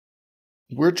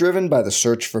We're driven by the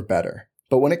search for better.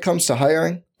 But when it comes to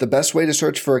hiring, the best way to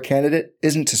search for a candidate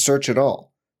isn't to search at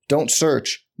all. Don't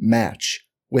search, match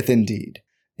with Indeed.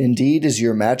 Indeed is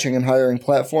your matching and hiring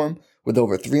platform with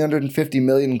over 350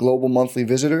 million global monthly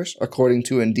visitors, according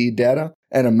to Indeed data,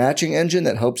 and a matching engine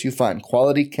that helps you find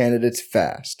quality candidates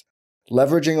fast.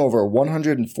 Leveraging over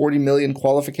 140 million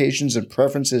qualifications and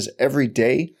preferences every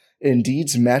day,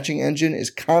 Indeed's matching engine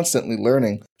is constantly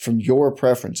learning from your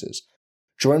preferences.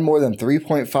 Join more than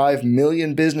 3.5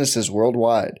 million businesses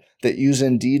worldwide that use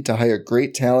Indeed to hire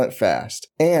great talent fast.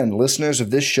 And listeners of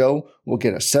this show will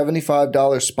get a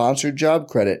 $75 sponsored job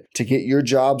credit to get your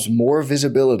jobs more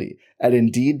visibility at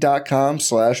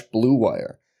Indeed.com/Blue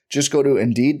Wire. Just go to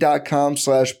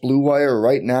Indeed.com/Blue Wire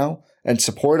right now and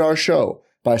support our show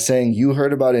by saying you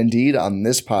heard about Indeed on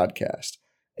this podcast.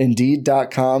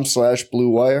 Indeed.com/Blue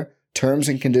Wire. Terms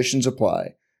and conditions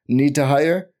apply. Need to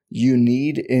hire? You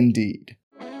need Indeed.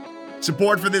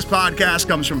 Support for this podcast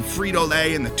comes from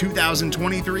Frito-Lay and the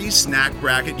 2023 Snack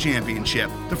Bracket Championship.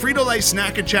 The Frito-Lay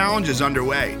Snack Challenge is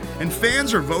underway, and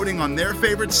fans are voting on their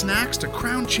favorite snacks to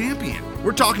crown champion.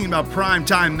 We're talking about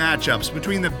prime-time matchups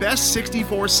between the best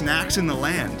 64 snacks in the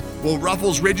land. Will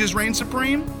Ruffles Ridges reign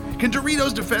supreme? Can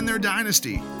Doritos defend their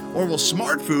dynasty? Or will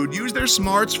Smart Food use their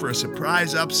smarts for a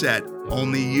surprise upset?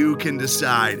 Only you can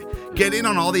decide. Get in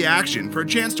on all the action for a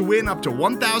chance to win up to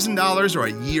 $1,000 or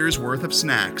a year's worth of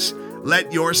snacks.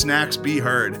 Let your snacks be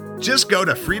heard. Just go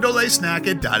to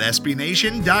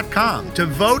fritolaysnacket.sbnation.com to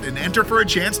vote and enter for a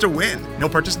chance to win. No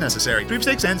purchase necessary.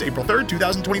 Sweepstakes ends April 3rd,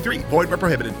 2023. Void where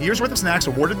prohibited. Year's worth of snacks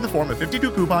awarded in the form of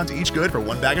 52 coupons, each good for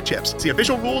one bag of chips. See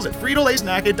official rules at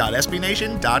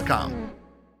fritolaysnacket.sbnation.com.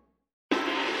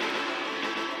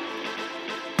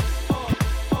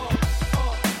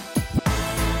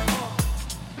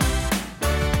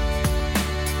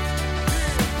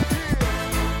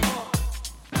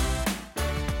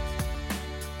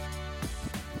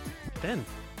 Ben,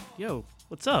 yo,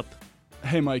 what's up?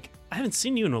 Hey, Mike. I haven't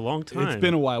seen you in a long time. It's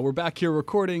been a while. We're back here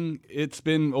recording. It's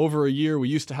been over a year. We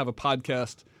used to have a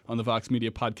podcast on the Vox Media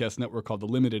Podcast Network called the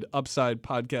Limited Upside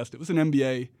Podcast. It was an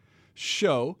NBA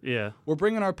show. Yeah. We're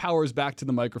bringing our powers back to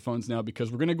the microphones now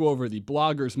because we're going to go over the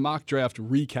Bloggers Mock Draft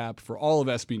recap for all of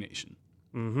SB Nation.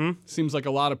 Mm-hmm. Seems like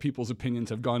a lot of people's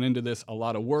opinions have gone into this. A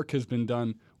lot of work has been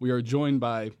done. We are joined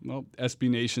by, SB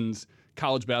Nation's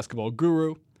college basketball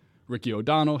guru, Ricky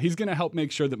O'Donnell. He's going to help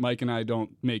make sure that Mike and I don't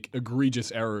make egregious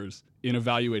errors in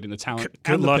evaluating the talent.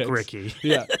 Good luck, picks. Ricky.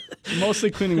 Yeah, mostly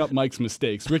cleaning up Mike's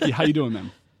mistakes. Ricky, how you doing,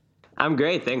 man? I'm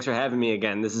great. Thanks for having me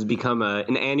again. This has become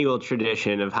an annual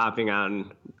tradition of hopping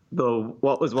on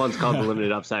what was once called the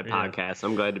Limited Upside podcast.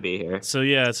 I'm glad to be here. So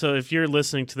if you're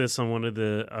listening to this on one of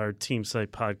our team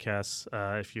site podcasts,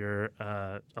 if you're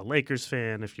a Lakers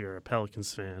fan, if you're a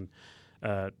Pelicans fan,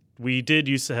 we did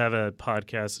used to have a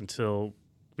podcast until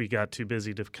we got too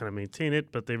busy to kind of maintain it,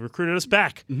 but they recruited us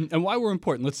back. Mm-hmm. And why we're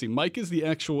important, let's see. Mike is the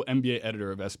actual NBA editor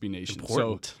of SB Nation.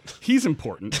 Important. So he's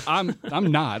important. I'm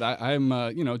not.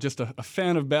 I'm just a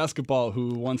fan of basketball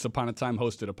who once upon a time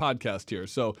hosted a podcast here.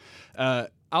 So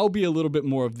I'll be a little bit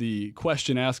more of the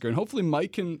question asker, and hopefully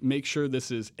Mike can make sure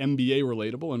this is NBA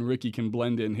relatable and Ricky can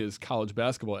blend in his college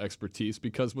basketball expertise,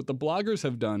 because what the bloggers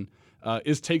have done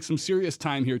is take some serious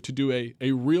time here to do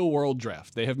a real-world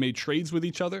draft. They have made trades with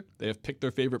each other. They have picked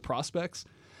their favorite prospects.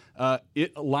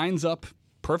 It lines up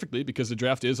perfectly because the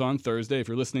draft is on Thursday. If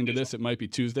you're listening to this, it might be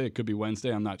Tuesday. It could be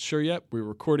Wednesday. I'm not sure yet. We're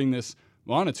recording this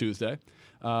on a Tuesday,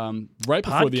 right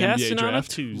before the NBA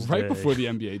draft. Right before the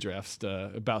NBA draft's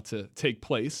about to take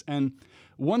place. And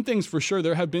one thing's for sure,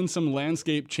 there have been some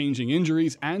landscape-changing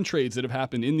injuries and trades that have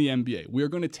happened in the NBA. We are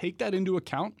going to take that into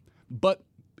account, but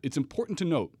it's important to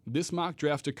note this mock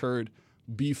draft occurred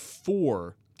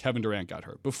before Kevin Durant got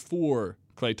hurt, before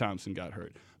Klay Thompson got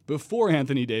hurt, before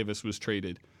Anthony Davis was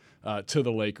traded to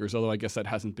the Lakers, although I guess that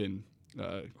hasn't been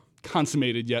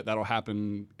consummated yet. That'll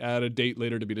happen at a date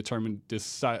later to be determined,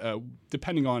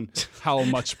 depending on how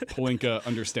much Pelinka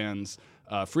understands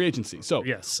free agency. So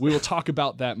yes, we will talk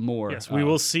about that more. Yes, we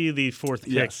will see the fourth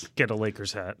pick get a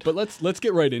Lakers hat. But let's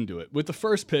get right into it. With the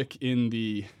first pick in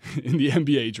the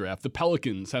NBA draft, the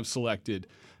Pelicans have selected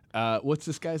what's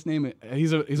this guy's name?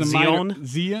 He's a Zion.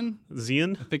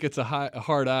 Zion. I think it's a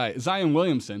hard I. Zion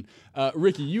Williamson.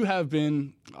 Ricky, you have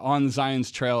been on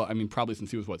Zion's trail. I mean, probably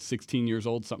since he was 16 years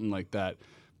old, something like that.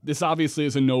 This obviously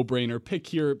is a no-brainer pick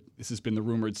here. This has been the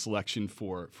rumored selection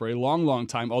for a long, long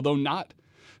time, although not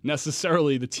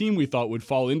necessarily the team we thought would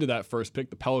fall into that first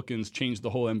pick. The Pelicans changed the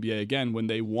whole NBA again when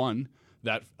they won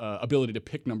that ability to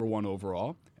pick number one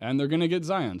overall, and they're going to get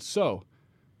Zion. So,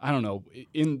 I don't know,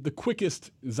 in the quickest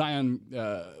Zion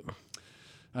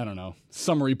I don't know,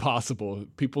 summary possible.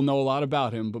 People know a lot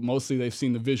about him, but mostly they've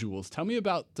seen the visuals. Tell me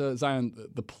about Zion,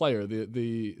 the player,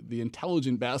 the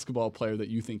intelligent basketball player that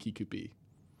you think he could be.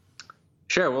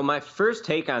 Sure. Well, my first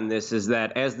take on this is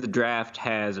that as the draft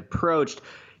has approached,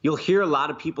 you'll hear a lot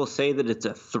of people say that it's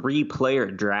a 3-player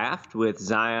draft with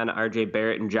Zion, RJ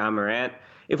Barrett, and John Morant.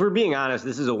 If we're being honest,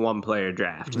 this is a 1-player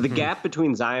draft. The gap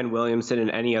between Zion Williamson and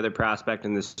any other prospect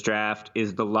in this draft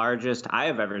is the largest I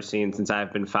have ever seen since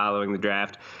I've been following the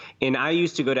draft. And I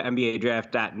used to go to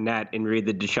NBADraft.net and read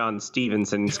the Deshaun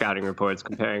Stevenson scouting reports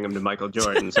comparing him to Michael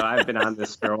Jordan. So I've been on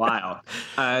this for a while.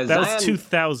 That was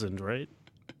 2000, right?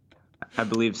 I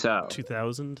believe so.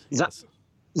 2000? Yes.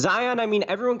 Zion, I mean,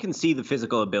 everyone can see the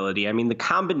physical ability. I mean, the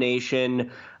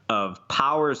combination of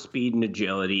power, speed, and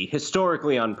agility,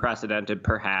 historically unprecedented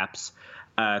perhaps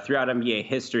throughout NBA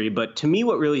history. But to me,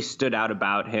 what really stood out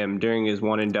about him during his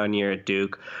one-and-done year at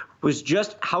Duke was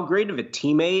just how great of a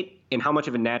teammate and how much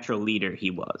of a natural leader he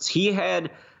was. He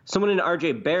had someone in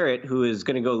RJ Barrett, who is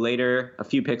going to go later, a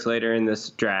few picks later in this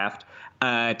draft,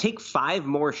 take 5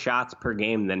 more shots per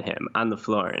game than him on the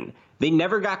floor. And they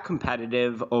never got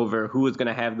competitive over who was going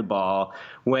to have the ball.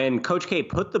 When Coach K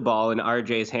put the ball in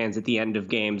RJ's hands at the end of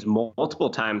games multiple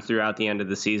times throughout the end of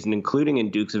the season, including in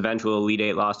Duke's eventual Elite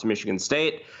Eight loss to Michigan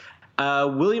State,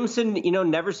 Williamson,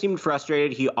 never seemed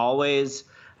frustrated. He always,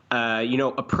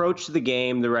 approached the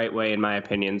game the right way, in my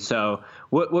opinion. So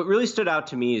what really stood out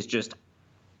to me is just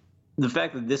the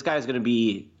fact that this guy is going to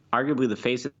be arguably the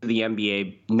face of the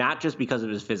NBA, not just because of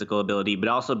his physical ability, but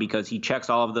also because he checks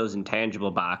all of those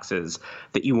intangible boxes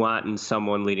that you want in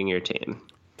someone leading your team.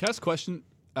 Can I ask a question?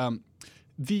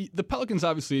 The Pelicans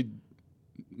obviously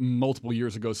multiple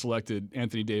years ago selected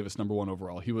Anthony Davis #1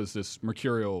 overall. He was this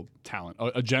mercurial talent,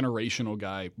 a generational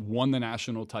guy, won the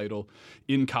national title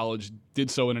in college,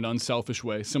 did so in an unselfish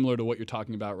way, similar to what you're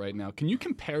talking about right now. Can you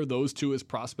compare those two as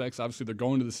prospects? Obviously, they're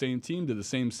going to the same team, to the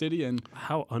same city, and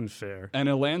how unfair. And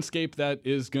a landscape that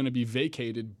is going to be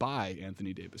vacated by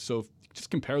Anthony Davis. So if you just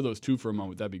compare those two for a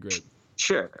moment, that'd be great.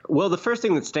 Sure. Well, the first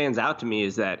thing that stands out to me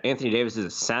is that Anthony Davis is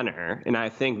a center, and I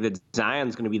think that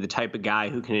Zion's going to be the type of guy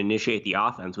who can initiate the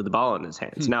offense with the ball in his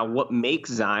hands. Now, what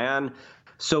makes Zion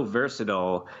so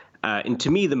versatile, and to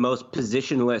me the most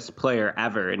positionless player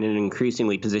ever in an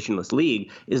increasingly positionless league,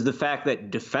 is the fact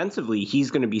that defensively he's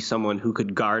going to be someone who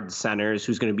could guard centers,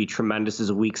 who's going to be tremendous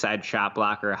as a weak side shot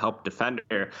blocker, a help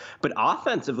defender. But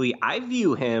offensively, I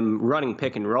view him running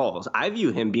pick and rolls. I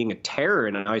view him being a terror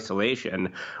in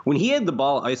isolation. When he had the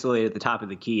ball isolated at the top of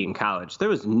the key in college, there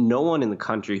was no one in the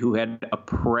country who had a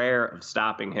prayer of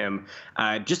stopping him.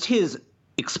 Just his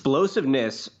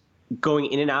explosiveness going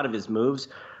in and out of his moves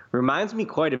reminds me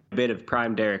quite a bit of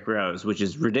prime Derrick Rose, which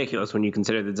is ridiculous when you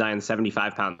consider that Zion's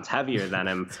 75 pounds heavier than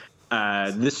him.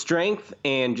 The strength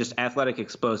and just athletic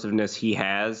explosiveness he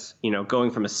has, going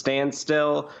from a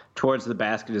standstill towards the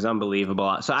basket is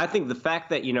unbelievable. So I think the fact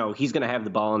that, he's going to have the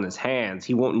ball in his hands,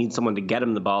 he won't need someone to get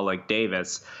him the ball like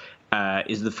Davis,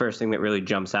 is the first thing that really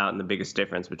jumps out and the biggest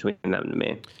difference between them to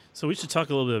me. So we should talk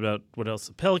a little bit about what else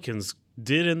the Pelicans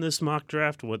did in this mock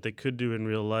draft, what they could do in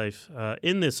real life.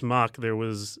 In this mock,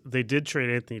 they did trade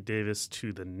Anthony Davis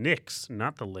to the Knicks,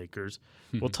 not the Lakers.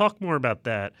 We'll talk more about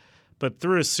that. But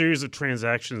through a series of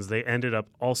transactions, they ended up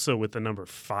also with the number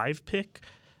 5 pick,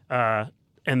 and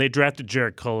they drafted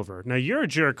Jarrett Culver. Now, you're a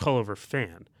Jarrett Culver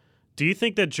fan. Do you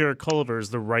think that Jarrett Culver is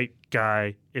the right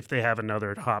guy if they have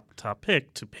another top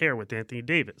pick to pair with Anthony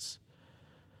Davis?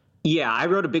 Yeah, I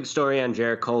wrote a big story on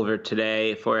Jarrett Culver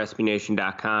today for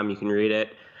SBNation.com. You can read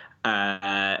it.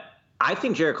 I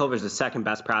think Jarrett Culver is the second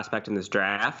best prospect in this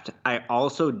draft. I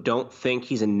also don't think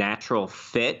he's a natural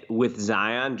fit with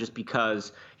Zion just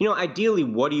because, ideally,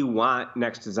 what do you want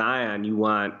next to Zion? You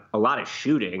want a lot of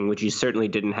shooting, which you certainly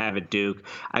didn't have at Duke.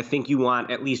 I think you want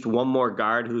at least one more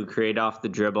guard who would create off the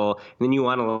dribble, and then you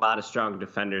want a lot of strong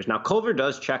defenders. Now, Culver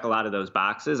does check a lot of those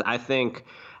boxes. I think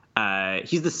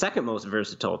he's the second most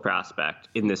versatile prospect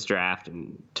in this draft.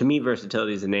 And to me,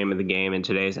 versatility is the name of the game in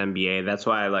today's NBA. That's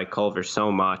why I like Culver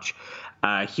so much.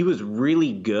 He was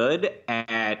really good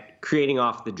at creating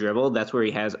off the dribble. That's where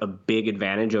he has a big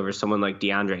advantage over someone like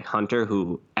DeAndre Hunter,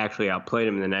 who actually outplayed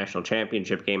him in the national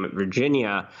championship game at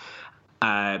Virginia.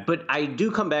 But I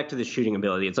do come back to the shooting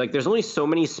ability. It's like there's only so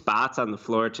many spots on the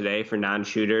floor today for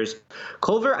non-shooters.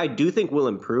 Culver, I do think, will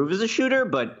improve as a shooter,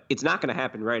 but it's not going to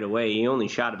happen right away. He only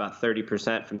shot about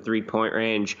 30% from three-point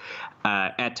range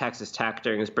at Texas Tech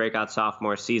during his breakout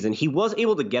sophomore season. He was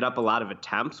able to get up a lot of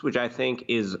attempts, which I think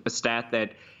is a stat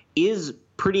that is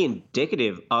pretty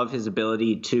indicative of his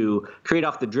ability to create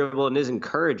off the dribble and is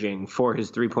encouraging for his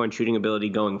three-point shooting ability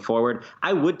going forward.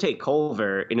 I would take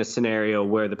Culver in a scenario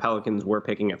where the Pelicans were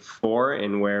picking at 4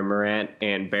 and where Morant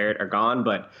and Barrett are gone.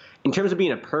 But in terms of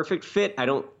being a perfect fit, I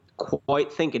don't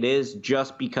quite think it is,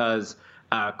 just because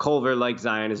Culver, like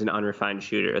Zion, is an unrefined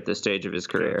shooter at this stage of his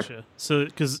career. Gotcha. So,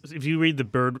 because if you read the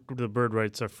Bird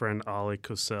Rights, our friend Ali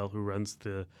Kosel, who runs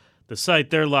the site,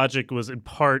 their logic was in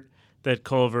part that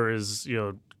Culver is,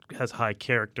 has high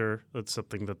character. That's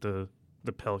something that the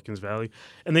Pelicans value.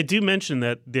 And they do mention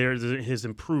that his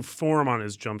improved form on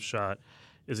his jump shot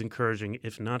is encouraging,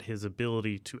 if not his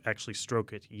ability to actually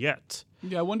stroke it yet.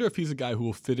 Yeah, I wonder if he's a guy who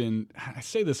will fit in. I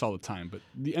say this all the time, but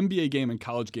the NBA game and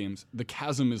college games, the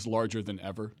chasm is larger than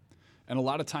ever. And a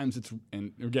lot of times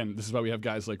and again, this is why we have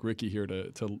guys like Ricky here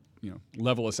to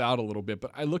level us out a little bit.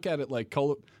 But I look at it like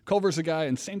Culver's a guy,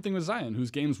 and same thing with Zion, whose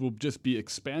games will just be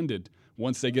expanded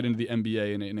once they get into the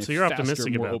NBA in a so you're faster,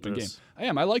 optimistic more about open this. game. I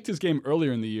am. I liked his game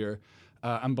earlier in the year.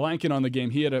 I'm blanking on the game.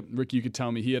 Ricky, you could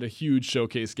tell me, he had a huge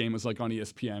showcase game. It was like on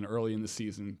ESPN early in the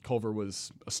season. Culver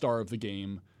was a star of the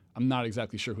game. I'm not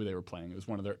exactly sure who they were playing. It was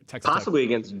one of their Texas Possibly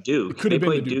Tech. against Duke. They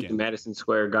played Duke in Madison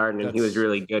Square Garden, and he was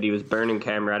really good. He was burning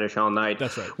Cam Reddish all night.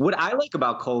 That's right. What I like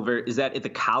about Culver is that at the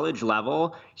college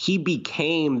level, he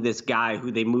became this guy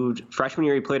who they moved. Freshman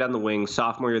year, he played on the wing.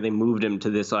 Sophomore year, they moved him to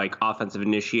this like offensive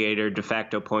initiator, de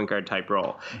facto point guard type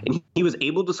role. And he was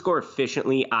able to score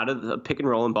efficiently out of the pick and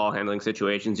roll and ball handling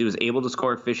situations. He was able to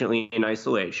score efficiently in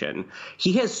isolation.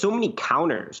 He has so many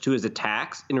counters to his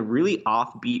attacks in a really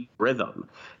offbeat rhythm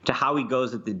to how he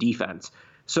goes at the defense.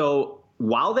 So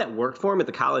while that worked for him at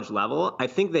the college level, I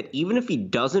think that even if he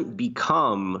doesn't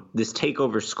become this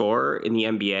takeover scorer in the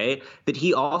NBA, that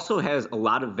he also has a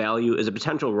lot of value as a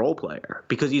potential role player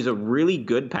because he's a really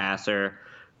good passer,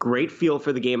 great feel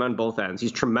for the game on both ends.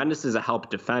 He's tremendous as a help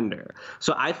defender.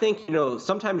 So I think,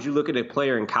 sometimes you look at a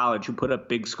player in college who put up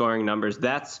big scoring numbers.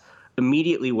 That's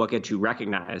immediately what gets you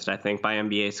recognized, I think, by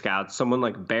NBA scouts. Someone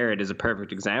like Barrett is a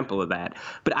perfect example of that.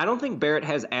 But I don't think Barrett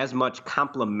has as much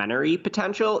complementary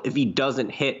potential if he doesn't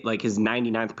hit like his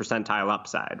 99th percentile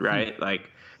upside, right?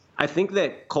 Like, I think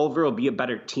that Culver will be a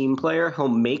better team player. He'll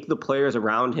make the players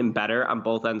around him better on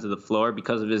both ends of the floor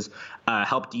because of his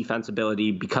help defense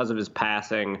ability, because of his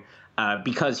passing,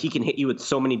 because he can hit you with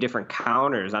so many different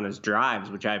counters on his drives,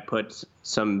 which I put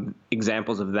some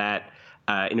examples of that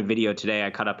in a video today I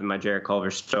cut up in my Jarrett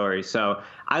Culver story. So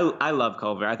I love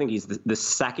Culver. I think he's the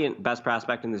second best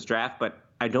prospect in this draft, but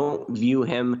I don't view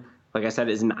him, like I said,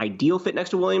 as an ideal fit next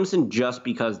to Williamson just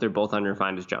because they're both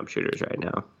unrefined as jump shooters right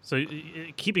now. So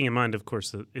keeping in mind, of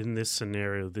course, that in this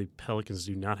scenario, the Pelicans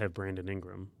do not have Brandon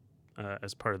Ingram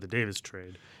as part of the Davis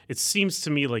trade. It seems to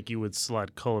me like you would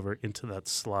slide Culver into that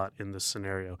slot in this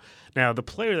scenario. Now, the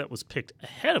player that was picked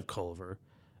ahead of Culver,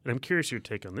 and I'm curious your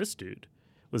take on this dude,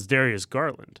 was Darius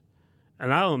Garland.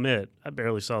 And I'll admit, I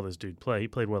barely saw this dude play. He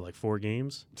played, 4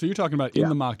 games? So you're talking about in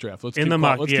the mock draft. Let's keep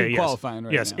qualifying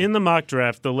right now. Yes, in the mock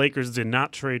draft, the Lakers did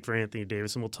not trade for Anthony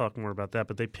Davis, and we'll talk more about that,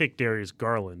 but they picked Darius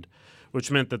Garland, which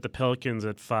meant that the Pelicans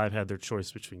at 5 had their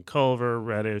choice between Culver,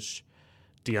 Reddish,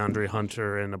 DeAndre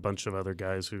Hunter, and a bunch of other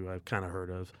guys who I've kind of heard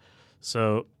of.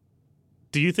 So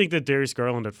do you think that Darius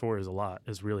Garland at 4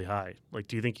 is really high? Like,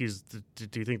 do you think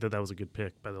that was a good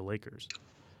pick by the Lakers?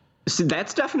 So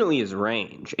that's definitely his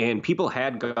range. And people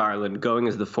had Garland going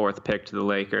as the 4th pick to the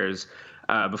Lakers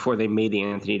before they made the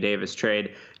Anthony Davis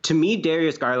trade. To me,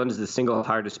 Darius Garland is the single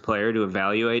hardest player to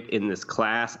evaluate in this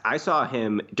class. I saw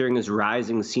him during his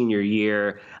rising senior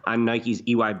year on Nike's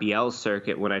EYBL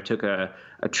circuit when I took a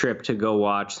trip to go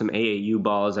watch some AAU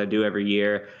ball, as I do every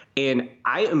year. And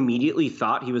I immediately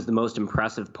thought he was the most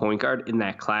impressive point guard in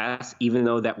that class, even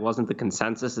though that wasn't the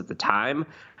consensus at the time.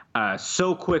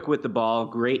 So quick with the ball,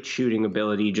 great shooting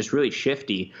ability, just really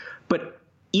shifty. But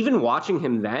even watching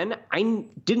him then, I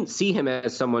didn't see him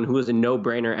as someone who was a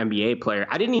no-brainer NBA player.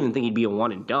 I didn't even think he'd be a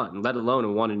one-and-done, let alone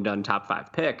a one-and-done top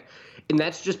 5 pick. And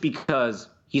that's just because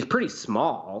he's pretty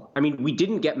small. I mean, we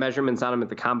didn't get measurements on him at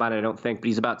the combine, I don't think, but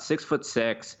he's about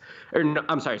 6'6", or no,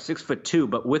 I'm sorry, 6'2",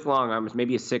 but with long arms,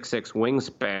 maybe a 6'6"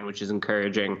 wingspan, which is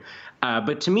encouraging.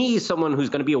 But to me, he's someone who's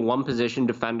going to be a one-position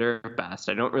defender at best.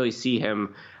 I don't really see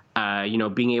him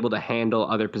being able to handle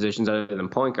other positions other than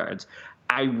point guards.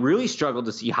 I really struggle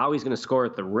to see how he's going to score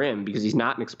at the rim because he's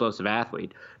not an explosive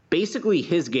athlete. Basically,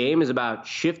 his game is about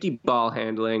shifty ball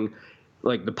handling,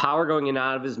 like the power going in and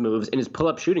out of his moves, and his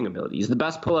pull-up shooting ability. He's the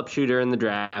best pull-up shooter in the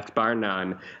draft, bar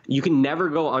none. You can never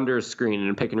go under a screen in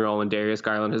a pick and roll when Darius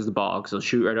Garland has the ball because he'll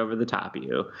shoot right over the top of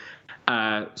you.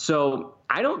 So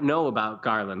I don't know about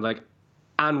Garland. Like,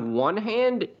 on one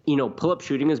hand, pull-up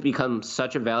shooting has become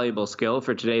such a valuable skill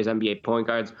for today's NBA point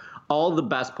guards. All the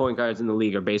best point guards in the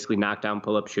league are basically knockdown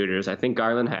pull-up shooters. I think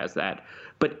Garland has that.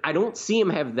 But I don't see him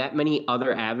have that many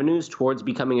other avenues towards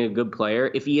becoming a good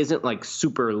player if he isn't like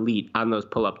super elite on those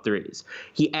pull-up threes.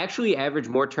 He actually averaged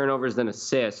more turnovers than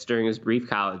assists during his brief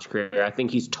college career. I think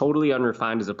he's totally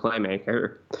unrefined as a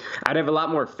playmaker. I'd have a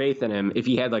lot more faith in him if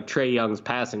he had like Trae Young's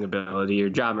passing ability or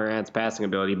Ja Morant's passing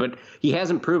ability, but he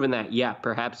hasn't proven that yet.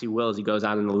 Perhaps he will as he goes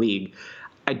on in the league.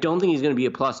 I don't think he's going to be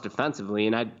a plus defensively,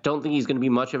 and I don't think he's going to be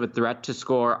much of a threat to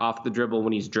score off the dribble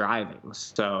when he's driving.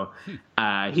 So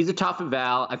he's a tough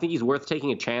eval. I think he's worth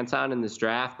taking a chance on in this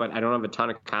draft, but I don't have a ton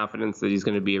of confidence that he's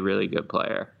going to be a really good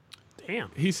player.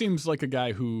 Damn. He seems like a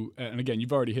guy who, and again,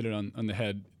 you've already hit it on the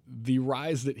head, the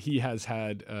rise that he has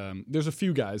had, there's a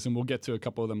few guys, and we'll get to a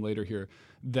couple of them later here,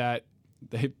 that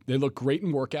they look great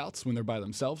in workouts when they're by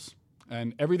themselves.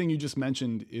 And everything you just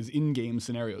mentioned is in-game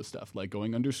scenario stuff, like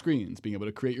going under screens, being able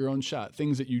to create your own shot,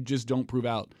 things that you just don't prove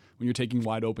out when you're taking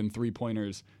wide-open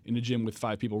three-pointers in a gym with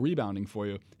 5 people rebounding for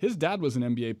you. His dad was an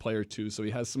NBA player, too, so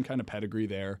he has some kind of pedigree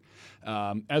there.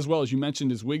 As well as you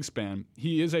mentioned his wingspan.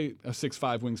 He is a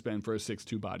 6'5 wingspan for a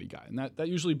 6'2 body guy, and that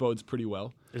usually bodes pretty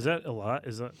well. Is that a lot?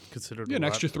 Is that considered a lot? An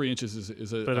extra 3 inches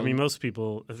is a... But, I mean, most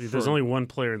people... there's only one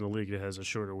player in the league that has a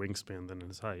shorter wingspan than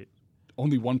his height.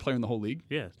 Only one player in the whole league?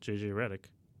 Yeah, J.J. Redick.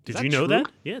 Did that you know true?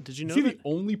 that? Yeah, did you know Is he that? the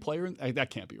only player? That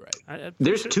can't be right.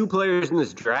 There's 2 players in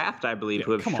this draft, I believe,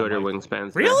 who have shorter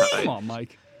wingspans. Really? Come on,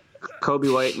 Mike. Kobe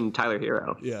White and Tyler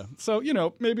Hero. Yeah. So,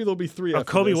 maybe there'll be 3 after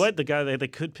Kobe this. White, the guy they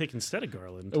could pick instead of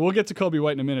Garland. We'll get to Kobe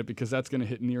White in a minute because that's going to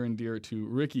hit near and dear to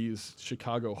Ricky's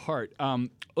Chicago heart.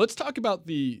 Let's talk about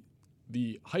the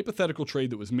hypothetical trade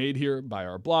that was made here by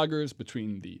our bloggers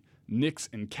between the Knicks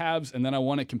and Cavs, and then I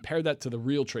want to compare that to the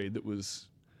real trade that was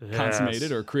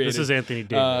consummated or created. This is Anthony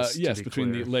Davis. Yes,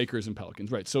 between the Lakers and Pelicans.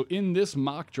 Right. So in this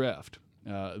mock draft,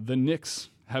 the Knicks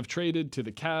have traded to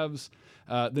the Cavs.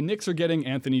 The Knicks are getting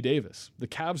Anthony Davis. The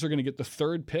Cavs are going to get the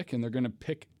 3rd pick, and they're going to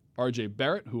pick R.J.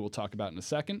 Barrett, who we'll talk about in a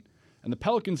second. And the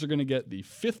Pelicans are going to get the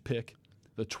 5th pick,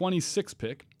 the 26th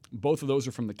pick. Both of those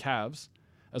are from the Cavs,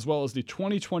 as well as the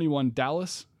 2021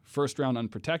 Dallas first-round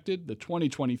unprotected, the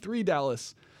 2023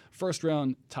 Dallas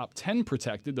first-round top 10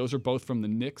 protected. Those are both from the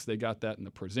Knicks. They got that in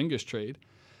the Porzingis trade.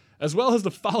 As well as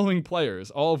the following players,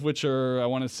 all of which are, I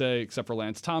want to say, except for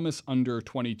Lance Thomas, under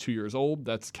 22 years old.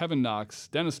 That's Kevin Knox,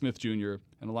 Dennis Smith Jr.,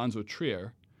 and Alonzo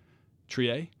Trier.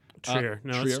 Trier? Trier.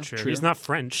 No, it's Trier. Trier. He's not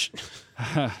French.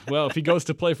 Well, if he goes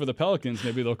to play for the Pelicans,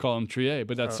 maybe they'll call him Trier.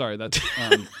 But that's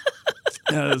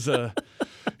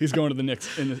he's going to the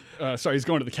Knicks. He's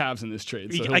going to the Cavs in this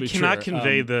trade. So I cannot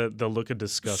convey the look of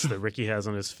disgust that Ricky has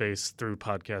on his face through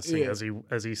podcasting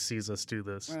as he sees us do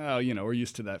this. Well, we're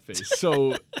used to that face.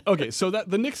 So okay, so that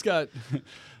the Knicks got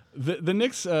the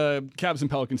Knicks, Cavs and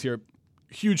Pelicans here.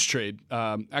 Huge trade,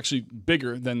 actually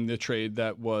bigger than the trade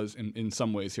that was in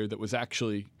some ways here that was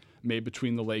actually made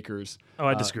between the Lakers. Oh,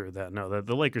 I disagree with that. No,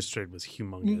 the Lakers trade was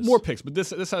humongous. More picks, but this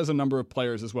has a number of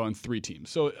players as well in 3 teams.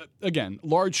 So again,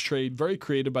 large trade, very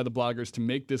creative by the bloggers to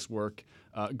make this work.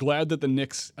 Glad that the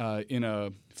Knicks, in a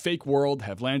fake world,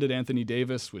 have landed Anthony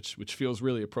Davis, which feels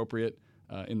really appropriate.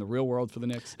 In the real world for the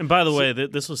Knicks. And by the way,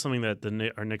 this was something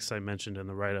that our Knicks site mentioned in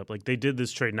the write-up. Like, they did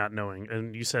this trade not knowing,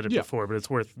 and you said it before, but it's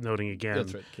worth noting again.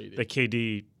 That's right, KD. That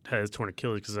KD has torn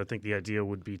Achilles because I think the idea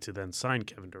would be to then sign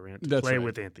Kevin Durant to play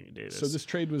with Anthony Davis. So this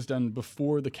trade was done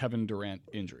before the Kevin Durant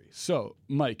injury. So,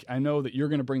 Mike, I know that you're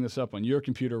going to bring this up on your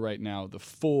computer right now, the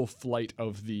full flight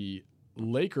of the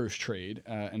Lakers trade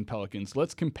and Pelicans.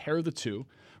 Let's compare the two.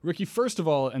 Ricky, first of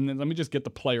all, and then let me just get the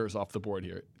players off the board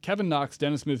here. Kevin Knox,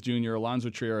 Dennis Smith Jr.,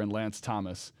 Alonzo Trier, and Lance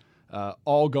Thomas,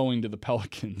 all going to the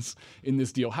Pelicans in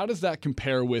this deal. How does that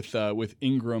compare with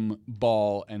Ingram,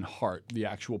 Ball, and Hart, the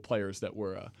actual players that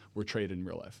were traded in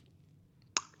real life?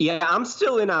 Yeah, I'm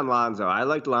still in on Lonzo. I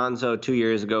liked Lonzo 2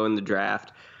 years ago in the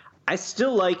draft. I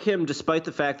still like him despite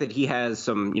the fact that he has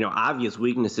some, obvious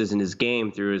weaknesses in his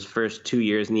game through his first 2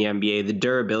 years in the NBA. The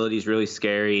durability is really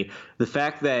scary. The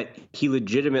fact that he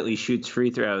legitimately shoots free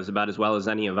throws about as well as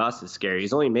any of us is scary.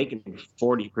 He's only making about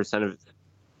 40%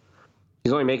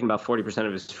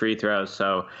 of his free throws.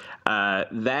 So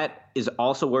that is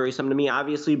also worrisome to me,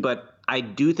 obviously, but I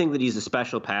do think that he's a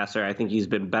special passer. I think he's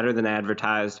been better than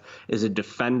advertised as a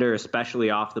defender, especially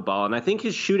off the ball. And I think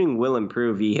his shooting will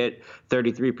improve. He hit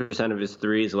 33% of his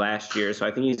threes last year. So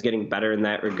I think he's getting better in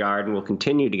that regard and will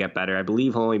continue to get better. I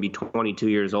believe he'll only be 22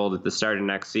 years old at the start of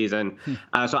next season.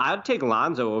 So I'd take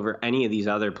Lonzo over any of these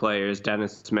other players: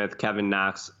 Dennis Smith, Kevin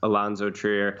Knox, Alonzo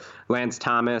Trier, Lance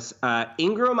Thomas.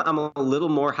 Ingram, I'm a little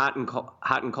more hot and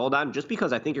cold on, just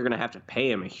because I think you're going to have to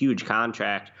pay him a huge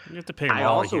contract. You have to pay him I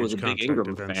all also a huge was a big contract Ingram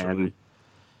eventually. fan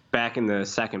back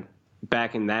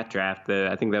in that draft.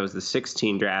 I think that was the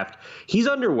 16 draft. He's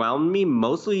underwhelmed me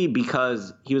mostly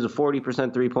because he was a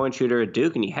 40% three-point shooter at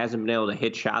Duke, and he hasn't been able to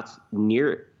hit shots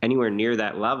anywhere near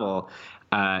that level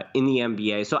in the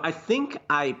NBA. So I think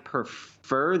I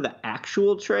prefer the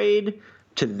actual trade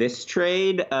to this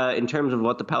trade in terms of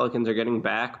what the Pelicans are getting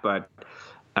back. But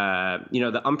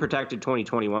the unprotected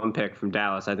 2021 pick from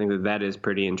Dallas, I think that is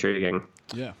pretty intriguing.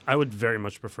 Yeah. I would very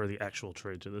much prefer the actual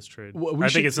trade to this trade. Well, I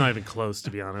think it's not even close,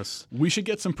 to be honest. We should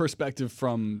get some perspective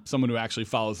from someone who actually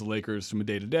follows the Lakers from a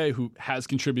day-to-day, who has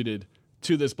contributed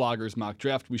to this blogger's mock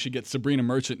draft. We should get Sabrina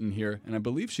Merchant in here, and I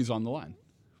believe she's on the line.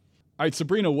 All right,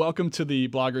 Sabrina, welcome to the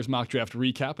Bloggers Mock Draft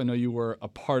Recap. I know you were a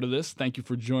part of this. Thank you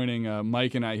for joining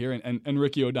Mike and I here. And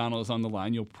Ricky O'Donnell is on the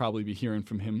line. You'll probably be hearing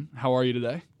from him. How are you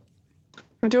today?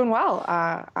 I'm doing well.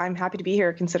 I'm happy to be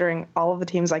here, considering all of the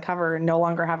teams I cover no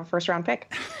longer have a first-round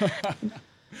pick. Well,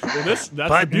 that's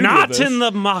but the beauty not of this. in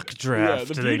the mock draft.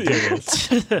 Yeah, the They beauty did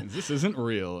of it. This isn't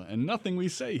real, and nothing we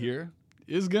say here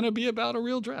is going to be about a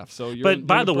real draft. So you're But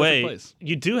by in the perfect way, place.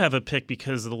 you do have a pick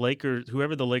because the Lakers,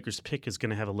 whoever the Lakers pick, is going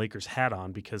to have a Lakers hat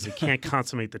on because they can't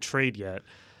consummate the trade yet.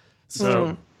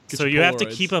 So, Get so your you have to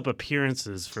Polaroids. keep up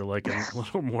appearances for like a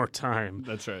little more time.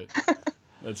 That's right.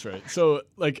 That's right. So,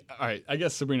 all right, I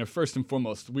guess, Sabrina, first and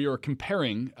foremost, we are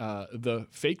comparing the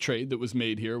fake trade that was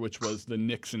made here, which was the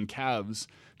Knicks and Cavs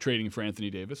trading for Anthony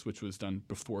Davis, which was done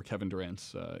before Kevin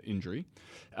Durant's injury,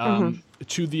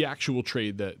 to the actual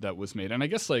trade that was made. And I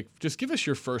guess, just give us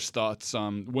your first thoughts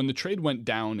when the trade went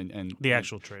down and The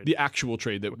actual trade. The actual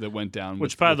trade that went down.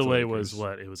 Which, by the way, was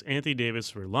what? It was Anthony Davis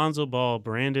for Lonzo Ball,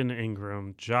 Brandon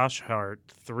Ingram, Josh Hart,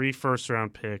 3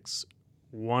 first-round picks,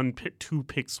 2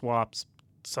 pick swaps,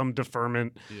 some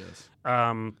deferment. Yes.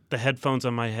 The headphones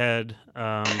on my head.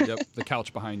 Yep. The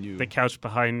couch behind you. The couch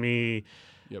behind me.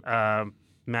 Yep.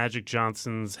 Magic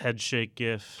Johnson's head shake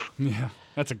gif. Yeah,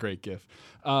 that's a great gif.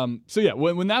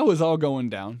 When that was all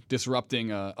going down,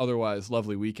 disrupting a otherwise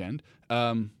lovely weekend,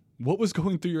 what was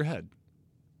going through your head?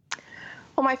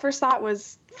 Well, my first thought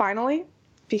was finally,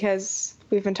 because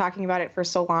we've been talking about it for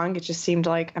so long, it just seemed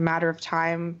like a matter of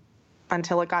time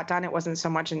until it got done. It wasn't so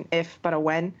much an if, but a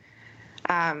when.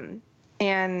 And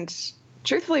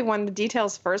truthfully, when the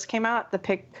details first came out, the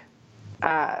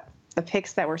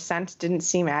picks that were sent didn't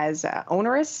seem as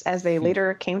onerous as they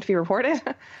later came to be reported.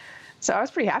 So I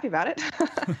was pretty happy about it.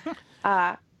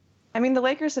 The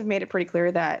Lakers have made it pretty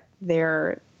clear that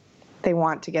they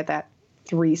want to get that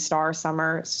 3-star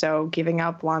summer. So giving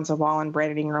up Lonzo Ball and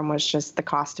Brandon Ingram was just the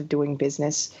cost of doing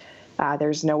business.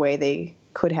 There's no way they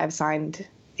could have signed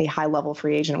a high-level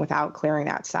free agent without clearing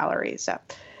that salary. So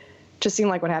just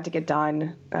seemed like what had to get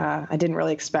done. I didn't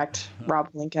really expect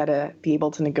Rob Pelinka to be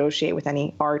able to negotiate with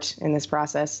any art in this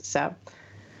process. So,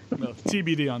 well,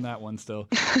 TBD on that one still.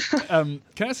 Can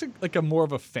I ask a more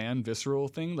of a fan visceral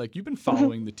thing? You've been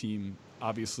following the team.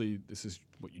 Obviously, this is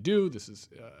what you do. This is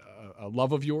a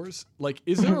love of yours.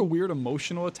 Is there a weird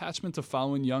emotional attachment to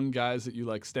following young guys that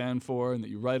you stand for and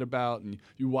that you write about and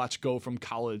you watch go from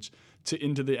college to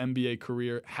into the NBA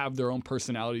career, have their own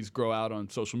personalities grow out on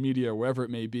social media or wherever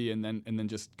it may be, and then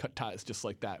just cut ties just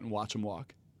like that and watch them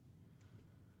walk?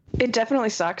 It definitely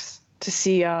sucks to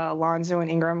see Lonzo and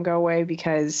Ingram go away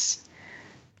because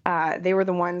they were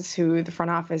the ones who the front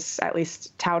office at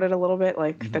least touted a little bit,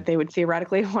 that they would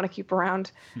theoretically want to keep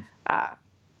around.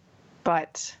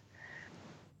 But,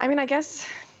 I guess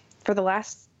for the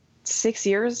last 6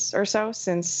 years or so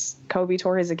since Kobe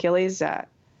tore his Achilles,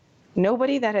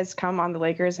 nobody that has come on the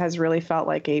Lakers has really felt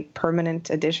like a permanent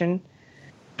addition,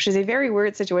 which is a very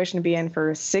weird situation to be in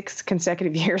for 6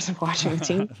 consecutive years of watching the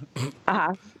team.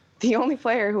 The only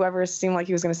player who ever seemed like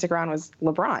he was going to stick around was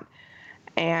LeBron.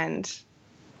 And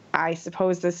I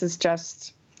suppose this is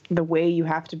just the way you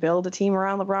have to build a team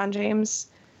around LeBron James.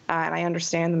 And I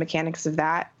understand the mechanics of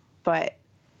that. But,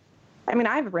 I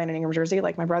have a Brandon Ingram jersey.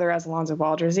 My brother has a Lonzo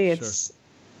Ball jersey. It's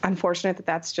unfortunate that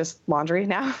that's just laundry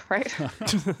now, right?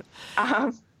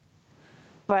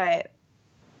 But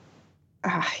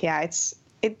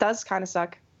it does kind of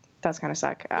suck.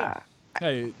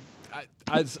 Hey,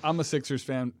 I'm a Sixers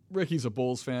fan. Ricky's a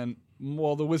Bulls fan.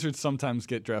 Well, the Wizards sometimes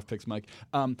get draft picks, Mike.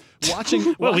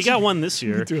 Watching. We got one this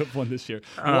year. We do have one this year.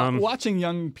 Watching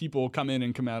young people come in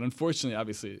and come out. Unfortunately,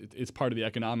 obviously, it's part of the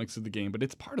economics of the game, but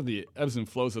it's part of the ebbs and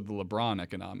flows of the LeBron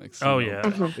economics. Yeah.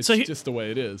 It's just the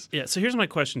way it is. Yeah. So here's my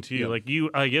question to you. Like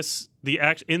I guess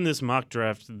in this mock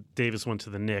draft, Davis went to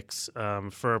the Knicks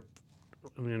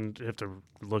you have to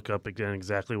look up again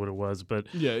exactly what it was, but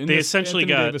they essentially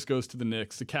Anthony Davis goes to the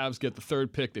Knicks. The Cavs get the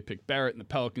 3rd pick. They pick Barrett, and the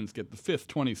Pelicans get the 5th,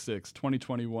 26th,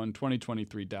 2021,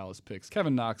 2023 Dallas picks.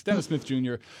 Kevin Knox, Dennis Smith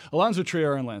Jr., Alonzo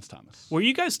Trier, and Lance Thomas. Were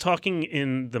you guys talking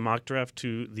in the mock draft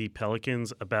to the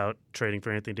Pelicans about trading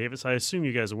for Anthony Davis? I assume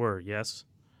you guys were, yes?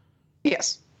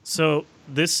 Yes. So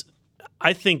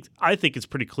I think it's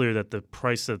pretty clear that the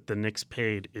price that the Knicks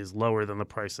paid is lower than the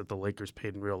price that the Lakers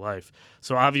paid in real life.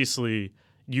 So obviously,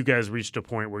 you guys reached a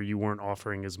point where you weren't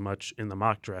offering as much in the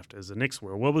mock draft as the Knicks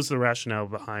were. What was the rationale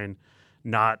behind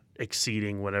not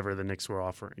exceeding whatever the Knicks were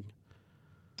offering?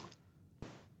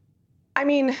 I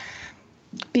mean,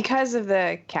 because of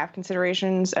the cap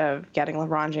considerations of getting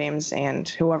LeBron James and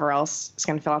whoever else is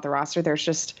going to fill out the roster, there's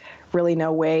just really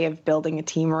no way of building a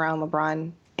team around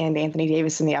LeBron and Anthony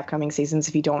Davis in the upcoming seasons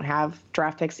if you don't have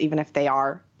draft picks, even if they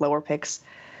are lower picks.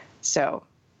 So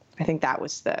I think that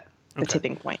was the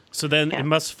tipping point. So then it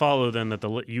must follow then that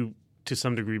you, to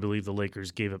some degree, believe the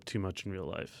Lakers gave up too much in real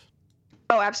life.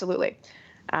 Oh, absolutely.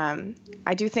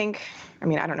 I do think, I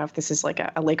don't know if this is like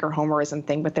a Laker homerism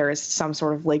thing, but there is some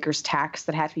sort of Lakers tax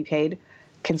that had to be paid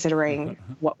considering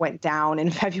what went down in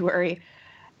February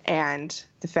and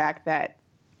the fact that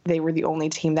they were the only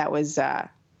team that was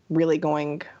really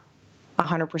going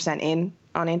 100% in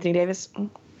on Anthony Davis.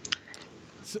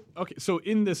 So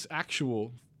in this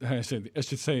actual, I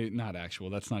should say not actual,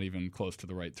 that's not even close to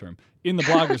the right term. In the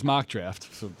bloggers mock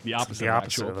draft, so the opposite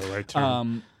of the right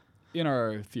term. In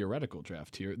our theoretical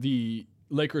draft here, the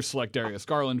Lakers select Darius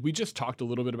Garland. We just talked a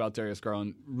little bit about Darius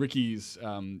Garland. Ricky's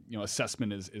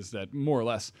assessment is that more or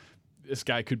less this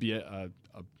guy could be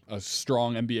a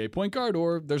strong NBA point guard,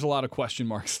 or there's a lot of question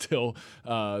marks still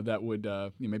that would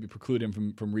maybe preclude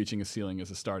him from reaching a ceiling as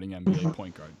a starting NBA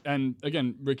point guard. And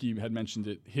again, Ricky had mentioned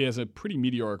it. He has a pretty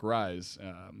meteoric rise,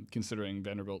 considering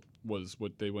Vanderbilt was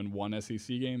they won 1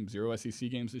 SEC game, 0 SEC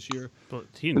games this year. But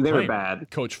they were bad.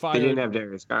 Coach fired. They didn't have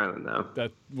Darius Garland though.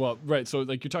 Right. So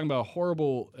like you're talking about a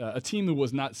horrible a team that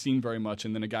was not seen very much,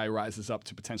 and then a guy rises up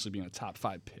to potentially being a top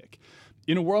 5 pick.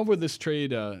 In a world where this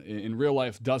trade in real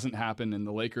life doesn't happen and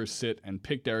the Lakers sit and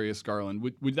pick Darius Garland,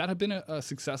 would that have been a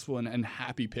successful and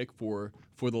happy pick for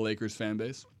the Lakers fan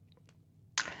base?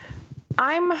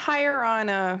 I'm higher on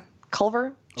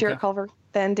Jarrett Culver,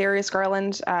 than Darius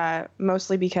Garland,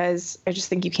 mostly because I just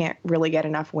think you can't really get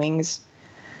enough wings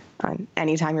on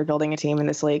any time you're building a team in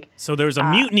this league. So there's a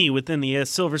mutiny within the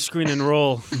Silver Screen and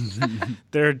Roll.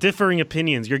 There are differing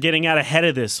opinions. You're getting out ahead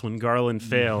of this when Garland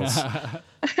fails.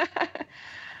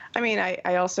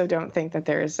 I also don't think that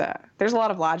there's a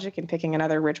lot of logic in picking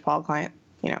another Rich Paul client.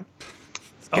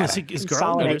 Is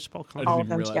Garland a Rich Paul client? I didn't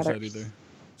even realize that either.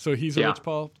 So he's a Rich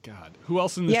Paul? God. Who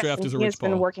else in this draft is a Rich Paul? He has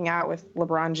been working out with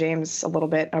LeBron James a little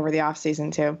bit over the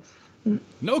offseason, too.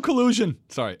 No collusion.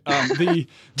 Sorry.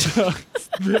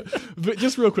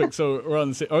 Just real quick, so we're on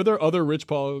the same. Are there other Rich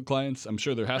Paul clients? I'm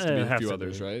sure there has to be a few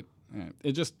others, right? Right.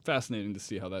 It's just fascinating to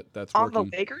see how that's working. On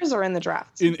the Lakers or in the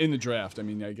draft? In the draft.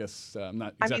 I guess I'm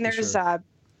not exactly there's sure.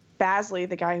 Basley,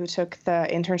 the guy who took the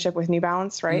internship with New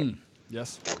Balance, right?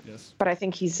 Yes. But I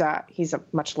think he's a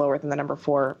much lower than the number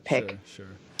 4 pick. Sure.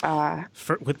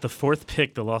 With the 4th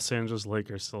pick, the Los Angeles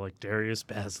Lakers select Darius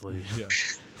Basley. Yeah.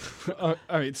 All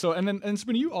right. So and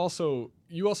Spinny, you also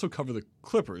cover the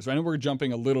Clippers. I know we're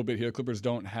jumping a little bit here. Clippers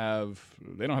don't have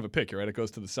a pick here, right? It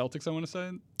goes to the Celtics. I want to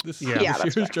say this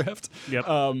year's draft. Yep.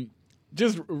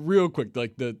 Just real quick,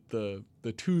 like the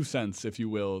 2 cents, if you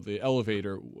will, the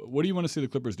elevator. What do you want to see the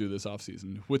Clippers do this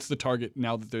offseason? What's the target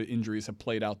now that the injuries have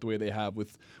played out the way they have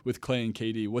with Clay and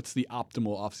KD? What's the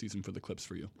optimal offseason for the Clips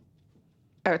for you?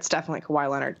 Oh, it's definitely Kawhi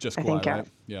Leonard. Just Kawhi, right?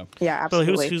 Yeah. Yeah,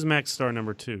 absolutely. But who's max star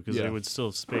number 2? Because they would still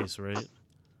have space, right?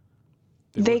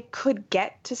 They could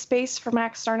get to space for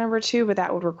max star number 2, but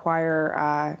that would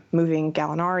require moving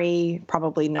Gallinari,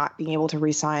 probably not being able to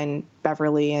re-sign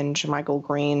Beverly and JaMychal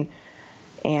Green,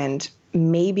 and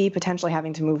maybe potentially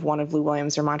having to move one of Lou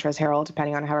Williams or Montrezl Harrell,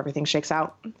 depending on how everything shakes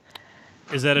out.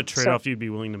 Is that a trade-off you'd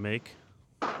be willing to make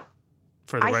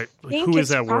for the right? Who is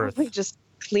that worth? Probably just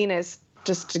cleanest,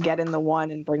 just to get in the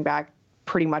 1 and bring back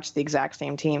pretty much the exact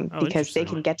same team, because they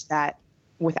can get to that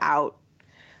without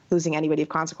losing anybody of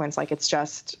consequence. Like, it's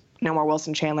just no more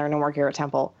Wilson Chandler, no more Garrett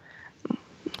Temple.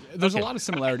 there's a lot of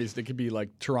similarities that could be like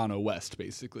Toronto West,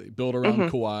 basically. Build around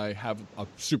Kawhi, have a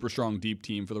super strong deep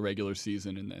team for the regular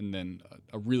season, and then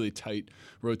a really tight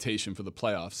rotation for the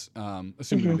playoffs,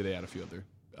 assuming maybe they add a few other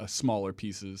smaller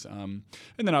pieces. And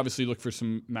then obviously look for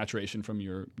some maturation from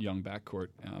your young backcourt.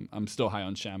 I'm still high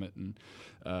on Shamet, and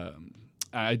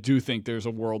I do think there's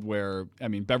a world where,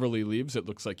 Beverly leaves. It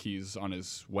looks like he's on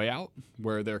his way out,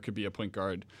 where there could be a point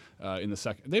guard in the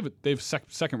second. They've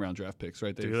second round draft picks,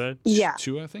 right? Do they? Yeah.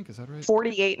 2, I think. Is that right?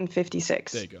 48 and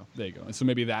 56. There you go. And so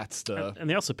maybe that's the. And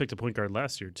they also picked a point guard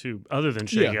last year too, other than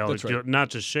Shea Gallagher. That's right. Not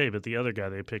just Shea, but the other guy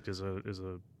they picked is a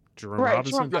Jerome Right,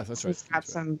 Robinson. Jerome Yes, that's right. Robinson's got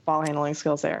some ball handling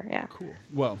skills there. Yeah. Cool.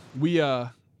 Well,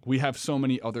 we have so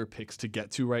many other picks to get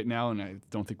to right now, and I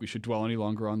don't think we should dwell any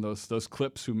longer on those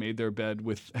clips who made their bed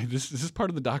with. Is this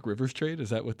part of the Doc Rivers trade? Is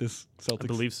that what this Celtics? I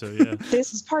believe so. Yeah.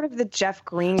 This is part of the Jeff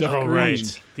Green Jeff trade. Oh, Green.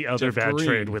 right. The other Jeff bad Green.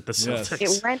 trade with the Yes.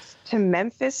 Celtics. It went to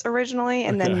Memphis originally,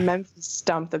 and then Memphis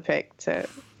stumped the pick to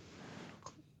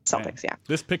Celtics. Yeah.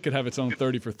 This pick could have its own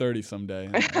 30 for 30 someday.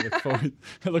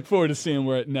 I look forward to seeing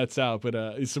where it nets out.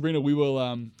 But Sabrina, we will.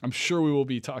 I'm sure we will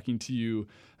be talking to you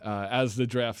as the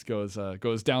draft goes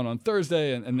down on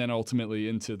Thursday, and then ultimately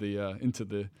into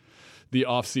the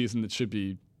off season that should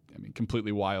be,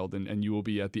 completely wild, and you will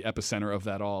be at the epicenter of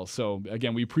that all. So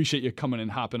again, we appreciate you coming and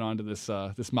hopping onto this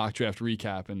mock draft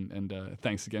recap, and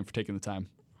thanks again for taking the time.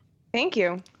 Thank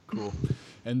you. Cool.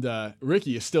 And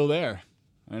Ricky, you're still there.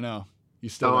 I know. You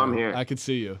still Oh, there. I'm here. I could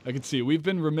see you. We've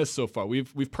been remiss so far.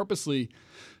 We've purposely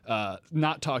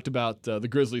not talked about the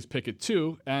Grizzlies pick at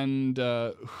 2 and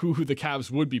who the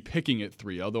Cavs would be picking at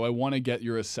 3, although I want to get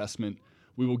your assessment.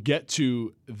 We will get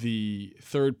to the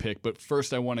 3rd pick, but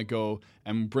first I want to go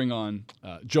and bring on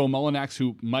Joe Mullinax,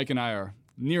 who Mike and I are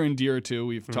near and dear to.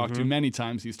 We've talked to many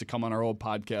times. He used to come on our old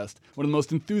podcast. One of the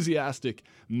most enthusiastic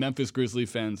Memphis Grizzly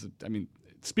fans. It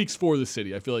speaks for the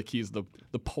city. I feel like he's the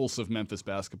pulse of Memphis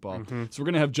basketball. So we're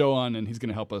going to have Joe on, and he's going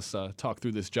to help us talk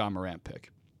through this Ja Morant pick.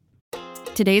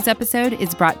 Today's episode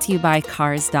is brought to you by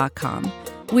Cars.com.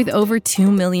 With over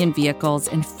 2 million vehicles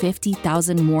and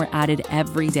 50,000 more added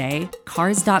every day,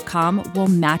 Cars.com will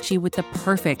match you with the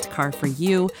perfect car for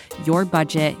you, your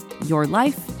budget, your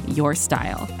life, your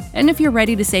style. And if you're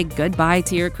ready to say goodbye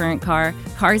to your current car,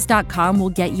 Cars.com will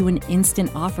get you an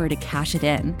instant offer to cash it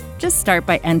in. Just start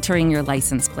by entering your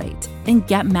license plate and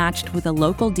get matched with a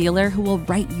local dealer who will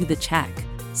write you the check.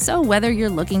 So whether you're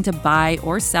looking to buy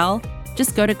or sell,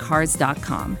 just go to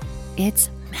Cars.com. It's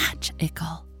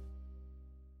magical.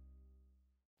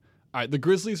 All right, the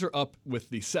Grizzlies are up with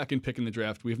the 2nd pick in the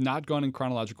draft. We have not gone in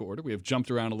chronological order. We have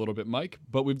jumped around a little bit, Mike,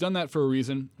 but we've done that for a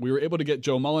reason. We were able to get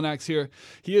Joe Mullinax here.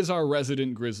 He is our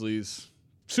resident Grizzlies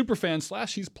superfan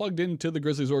 / he's plugged into the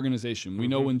Grizzlies organization. We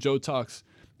know when Joe talks,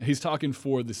 he's talking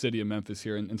for the city of Memphis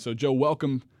here. And so, Joe,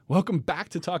 welcome back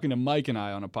to talking to Mike and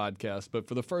I on a podcast, but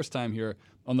for the first time here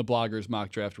on the Bloggers Mock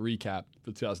Draft Recap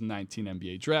for the 2019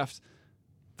 NBA Draft.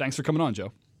 Thanks for coming on,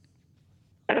 Joe.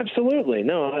 Absolutely.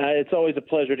 No, it's always a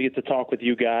pleasure to get to talk with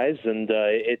you guys, and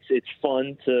it's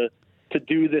fun to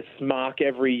do this mock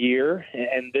every year.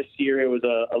 And this year it was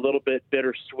a little bit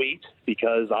bittersweet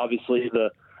because obviously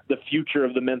the future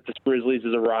of the Memphis Grizzlies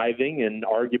is arriving, and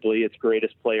arguably its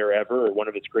greatest player ever, or one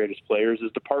of its greatest players,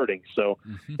 is departing. So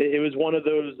it was one of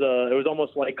those. It was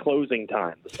almost like Closing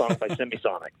Time, the song by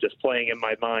Semisonic, just playing in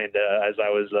my mind as I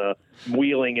was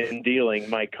wheeling and dealing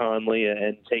Mike Conley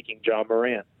and taking Ja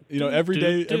Morant. Every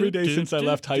day since I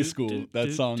left high school,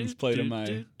 that song's played in my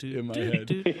head.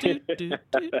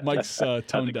 Mike's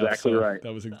tone deaf. Exactly right.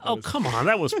 That was. Come on,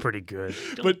 that was pretty good.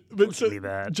 But Don't so, give me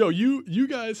that. Joe, you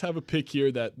guys have a pick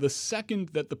here that the second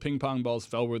that the ping pong balls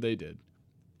fell where they did,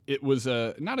 it was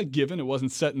not a given. It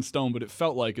wasn't set in stone, but it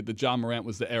felt like it. That Ja Morant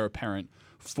was the heir apparent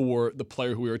for the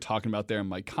player who we were talking about there,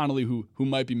 Mike Conley, who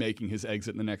might be making his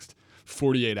exit in the next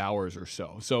 48 hours or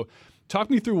so. So. Talk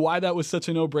me through why that was such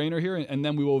a no-brainer here, and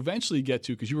then we will eventually get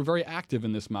to, because you were very active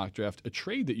in this mock draft, a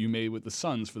trade that you made with the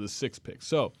Suns for the 6th pick.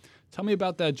 So tell me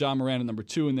about that Ja Morant at number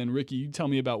 2, and then Ricky, you tell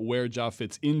me about where Ja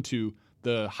fits into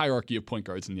the hierarchy of point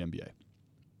guards in the NBA.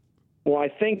 Well, I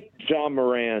think Ja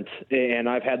Morant, and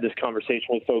I've had this conversation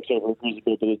with folks over at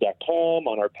GrizzlyBlueBlues.com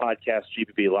on our podcast,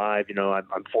 GBB Live.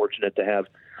 I'm fortunate to have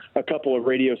a couple of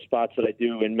radio spots that I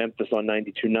do in Memphis on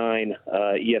 92.9,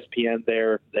 ESPN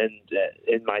there, and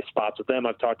in my spots with them,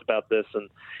 I've talked about this, and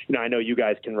I know you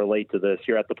guys can relate to this.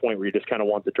 You're at the point where you just kind of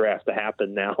want the draft to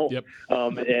happen now, yep.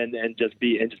 and just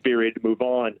be ready to move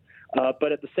on.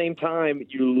 But at the same time,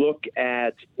 you look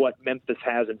at what Memphis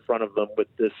has in front of them with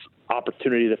this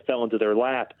opportunity that fell into their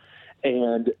lap,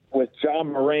 and with Ja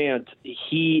Morant,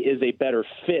 he is a better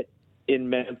fit in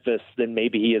Memphis than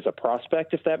maybe he is a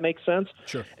prospect, if that makes sense.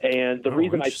 Sure. And the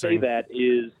reason I say that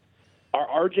is our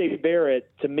R.J.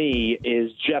 Barrett, to me,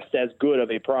 is just as good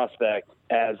of a prospect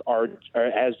as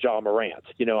Ja Morant.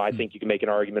 I think you can make an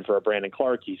argument for a Brandon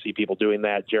Clark. You see people doing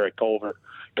that, Jarrett Culver,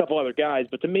 a couple other guys.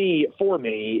 But for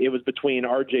me, it was between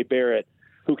R.J. Barrett,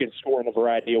 who can score in a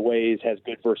variety of ways, has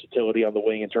good versatility on the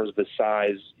wing in terms of his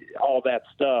size, all that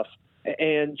stuff,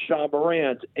 and Ja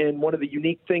Morant. And one of the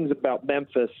unique things about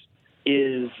Memphis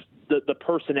is the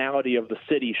personality of the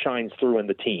city shines through in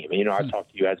the team. I've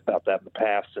talked to you guys about that in the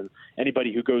past, and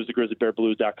anybody who goes to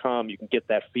grizzlybearblues.com, you can get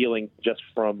that feeling just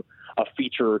from a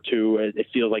feature or two. It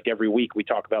feels like every week we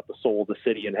talk about the soul of the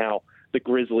city and how the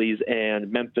Grizzlies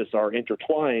and Memphis are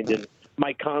intertwined. And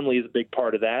Mike Conley is a big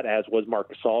part of that, as was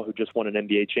Marc Gasol, who just won an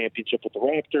NBA championship with the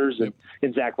Raptors,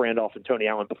 and Zach Randolph and Tony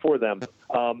Allen before them.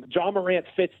 Ja Morant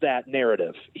fits that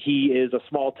narrative. He is a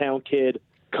small-town kid,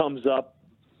 comes up,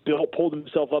 pulled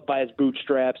himself up by his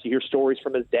bootstraps. You hear stories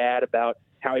from his dad about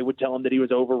how he would tell him that he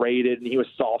was overrated and he was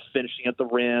soft finishing at the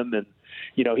rim. And,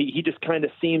 he just kind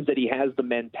of seems that he has the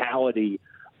mentality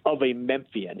of a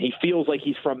Memphian. He feels like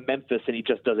he's from Memphis and he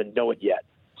just doesn't know it yet.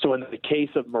 So in the case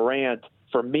of Morant,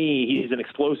 for me, he's an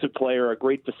explosive player, a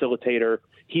great facilitator.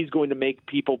 He's going to make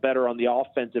people better on the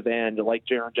offensive end, like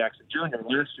Jaren Jackson Jr.,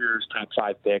 last year's top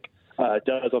 5 pick,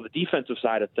 does on the defensive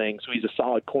side of things. So he's a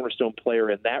solid cornerstone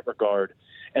player in that regard.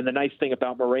 And the nice thing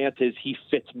about Morant is he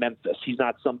fits Memphis. He's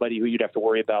not somebody who you'd have to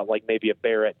worry about, like maybe a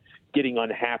Barrett, getting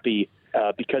unhappy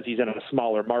because he's in a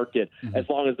smaller market. Mm-hmm. As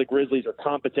long as the Grizzlies are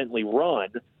competently run,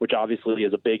 which obviously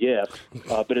is a big if,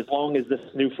 but as long as this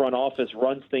new front office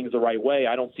runs things the right way,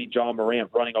 I don't see Ja Morant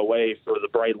running away for the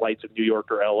bright lights of New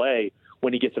York or L.A.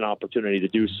 when he gets an opportunity to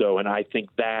do so. And I think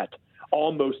that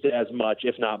almost as much,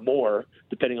 if not more,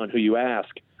 depending on who you ask,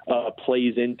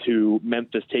 plays into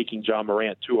Memphis taking Ja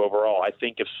Morant 2 overall. I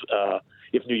think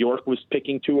if New York was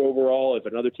picking 2 overall, if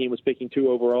another team was picking 2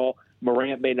 overall,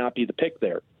 Morant may not be the pick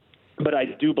there. But I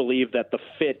do believe that the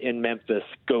fit in Memphis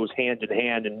goes hand in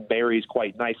hand and marries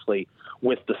quite nicely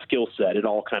with the skill set. It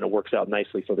all kind of works out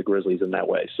nicely for the Grizzlies in that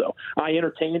way. So I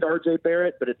entertained R.J.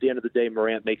 Barrett, but at the end of the day,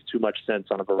 Morant makes too much sense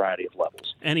on a variety of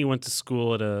levels. And he went to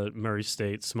school at a Murray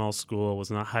State, small school,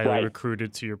 was not highly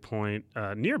recruited, to your point.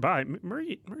 Nearby,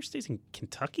 Murray State's in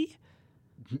Kentucky?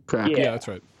 Yeah, that's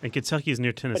right. And Kentucky is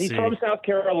near Tennessee. But he's from South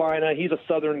Carolina. He's a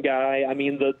Southern guy. I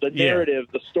mean, the narrative,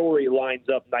 the story lines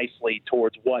up nicely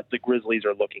towards what the Grizzlies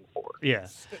are looking for. Yeah.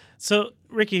 So,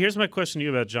 Ricky, here's my question to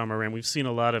you about Ja Morant. We've seen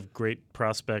a lot of great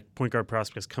point guard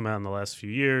prospects come out in the last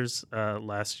few years.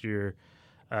 Last year,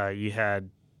 you had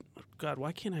God,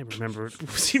 why can't I remember? It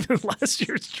was even last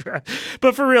year's draft.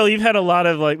 But for real, we've had a lot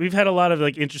of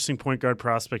interesting point guard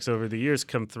prospects over the years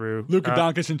come through. Luka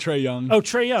Doncic and Trae Young. Oh,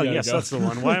 Trae Young. Yes, that's the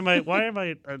one. Why am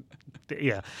I?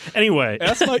 Yeah. Anyway,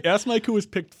 ask Mike, who was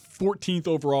picked 14th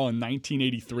overall in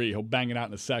 1983. He'll bang it out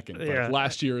in a second. But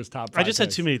last year is top 5. I just had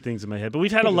too many things in my head. But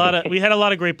we've had a lot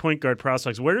of great point guard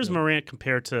prospects. Where does Morant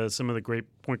compare to some of the great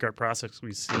point guard prospects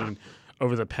we've seen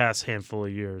over the past handful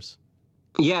of years?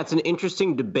 Yeah, it's an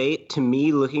interesting debate to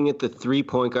me, looking at the 3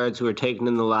 point guards who were taken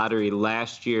in the lottery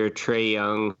last year, Trae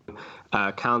Young,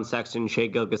 Colin Sexton, Shai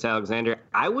Gilgeous-Alexander.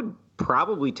 I would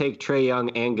probably take Trae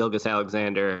Young and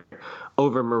Gilgeous-Alexander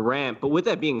over Morant. But with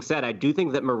that being said, I do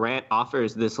think that Morant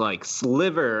offers this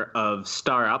sliver of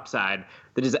star upside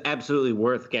that is absolutely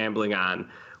worth gambling on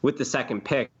with the second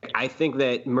pick. I think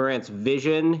that Morant's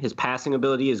vision, his passing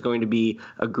ability is going to be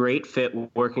a great fit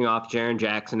working off Jaren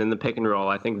Jackson in the pick and roll.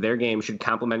 I think their game should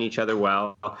complement each other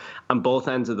well on both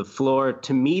ends of the floor.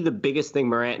 To me, the biggest thing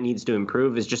Morant needs to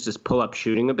improve is just his pull-up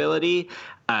shooting ability.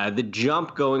 The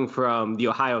jump going from the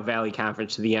Ohio Valley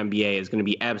Conference to the NBA is going to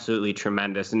be absolutely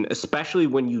tremendous, and especially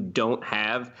when you don't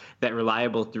have that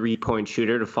reliable three-point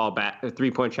shot to fall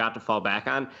back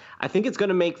on. I think it's going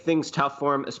to make things tough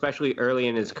for him, especially early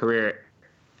in his career.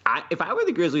 If I were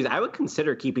the Grizzlies, I would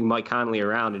consider keeping Mike Conley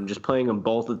around and just playing them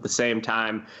both at the same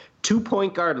time. 2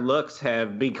 point guard looks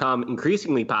have become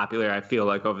increasingly popular, I feel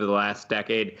like, over the last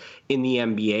decade in the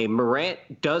NBA. Morant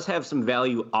does have some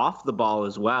value off the ball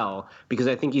as well, because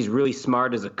I think he's really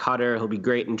smart as a cutter. He'll be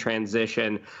great in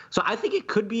transition. So I think it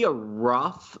could be a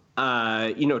rough,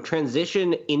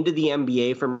 transition into the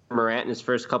NBA for Morant in his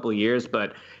first couple of years,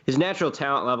 but his natural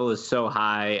talent level is so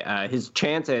high. His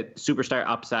chance at superstar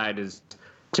upside is,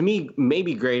 to me,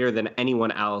 maybe greater than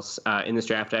anyone else in this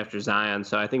draft after Zion.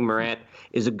 So I think Morant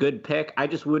is a good pick. I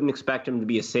just wouldn't expect him to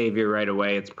be a savior right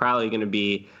away. It's probably going to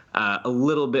be a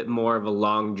little bit more of a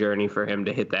long journey for him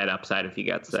to hit that upside if he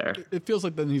gets there. It feels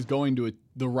like then he's going to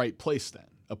the right place then.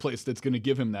 a place that's going to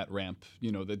give him that ramp,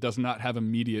 that does not have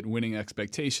immediate winning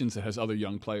expectations, that has other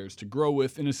young players to grow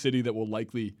with in a city that will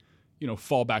likely,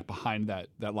 fall back behind that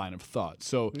line of thought.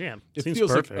 So yeah, it seems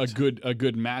feels perfect. like a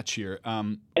good match here.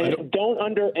 And don't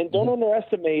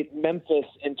underestimate Memphis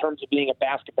in terms of being a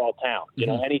basketball town.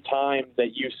 Any time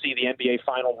that you see the NBA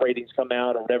final ratings come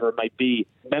out or whatever it might be,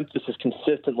 Memphis is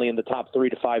consistently in the top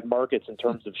 3 to 5 markets in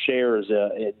terms of shares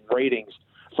and ratings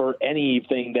for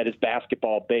anything that is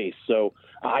basketball based. So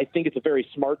I think it's a very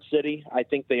smart city. I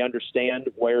think they understand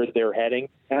where they're heading.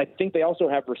 And I think they also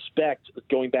have respect,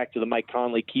 going back to the Mike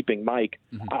Conley keeping Mike.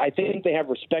 I think they have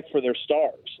respect for their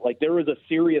stars. Like, there was a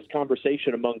serious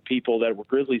conversation among people that were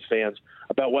Grizzlies fans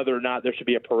about whether or not there should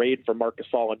be a parade for Marc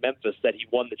Gasol in Memphis that he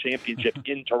won the championship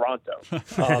in Toronto.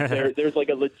 There's like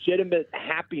a legitimate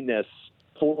happiness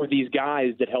for these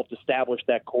guys that helped establish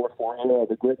that core formula,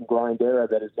 the grit and grind era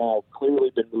that has now clearly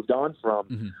been moved on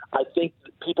from. I think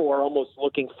people are almost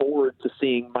looking forward to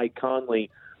seeing Mike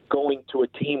Conley going to a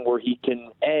team where he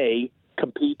can, A,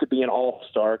 compete to be an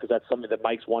all-star, because that's something that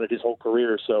Mike's wanted his whole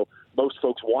career. So most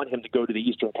folks want him to go to the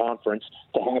Eastern Conference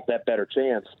to have that better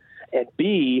chance. And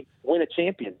B, win a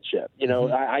championship.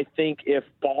 I think if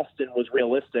Boston was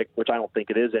realistic, which I don't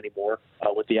think it is anymore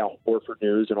with the Al Horford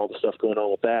news and all the stuff going on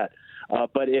with that,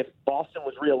 but if Boston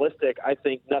was realistic, I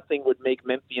think nothing would make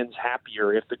Memphians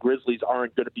happier if the Grizzlies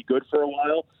aren't going to be good for a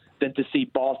while than to see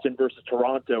Boston versus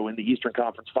Toronto in the Eastern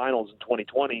Conference Finals in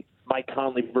 2020, Mike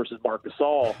Conley versus Marc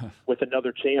Gasol, with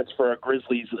another chance for a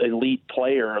Grizzlies elite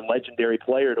player, a legendary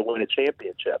player, to win a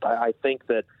championship. I think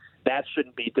that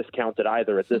shouldn't be discounted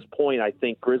either. At this point, I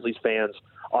think Grizzlies fans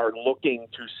are looking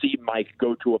to see Mike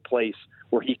go to a place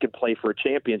where he can play for a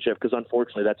championship, because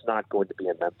unfortunately that's not going to be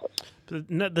in Memphis.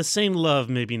 But the same love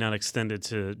maybe not extended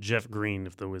to Jeff Green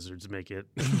if the Wizards make it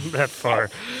that far.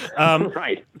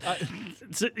 Right.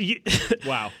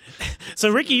 Wow. So,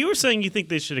 Ricky, you were saying you think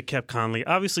they should have kept Conley.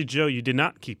 Obviously, Joe, you did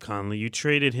not keep Conley. You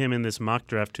traded him in this mock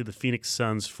draft to the Phoenix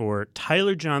Suns for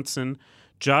Tyler Johnson,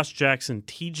 Josh Jackson,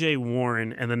 T.J.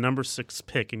 Warren, and the number 6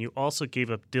 pick, and you also gave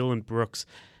up Dylan Brooks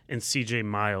and C.J.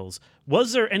 Miles.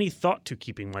 Was there any thought to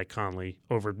keeping Mike Conley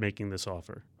over taking this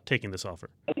offer?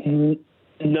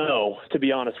 No, to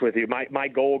be honest with you. My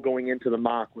goal going into the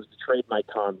mock was to trade Mike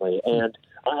Conley, and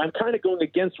I'm kind of going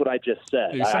against what I just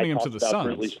said. You're sending him to talked the about Suns.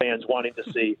 Grizzlies fans wanting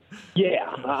to see. Yeah,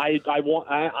 I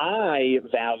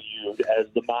valued, as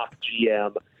the mock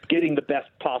GM, getting the best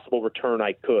possible return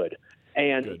I could.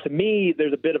 And to me,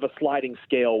 there's a bit of a sliding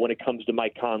scale when it comes to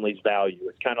Mike Conley's value.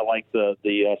 It's kind of like the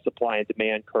supply and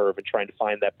demand curve and trying to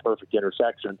find that perfect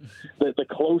intersection. The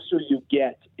closer you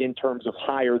get in terms of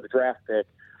higher the draft pick,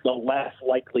 the less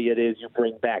likely it is you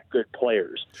bring back good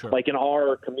players. Sure. Like in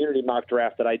our community mock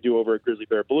draft that I do over at Grizzly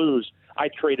Bear Blues, I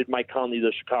traded Mike Conley to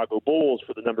the Chicago Bulls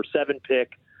for the number 7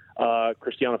 pick,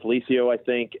 Cristiano Felicio, I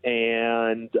think,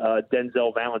 and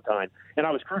Denzel Valentine. And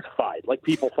I was crucified. Like,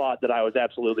 people thought that I was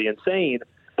absolutely insane,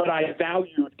 but I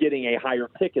valued getting a higher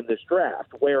pick in this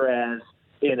draft. Whereas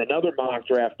in another mock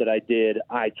draft that I did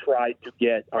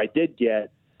did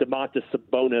get Domantas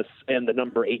Sabonis and the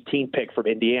number 18 pick from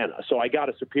Indiana. So I got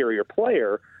a superior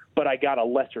player, but I got a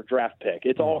lesser draft pick.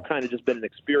 It's all kind of just been an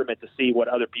experiment to see what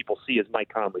other people see as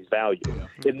Mike Conley's value.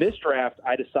 In this draft,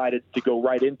 I decided to go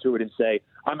right into it and say,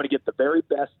 I'm going to get the very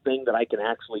best thing that I can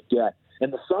actually get.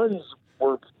 And the Suns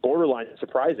were borderline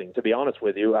surprising, to be honest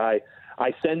with you. I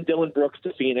send Dylan Brooks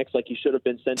to Phoenix like he should have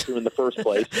been sent to in the first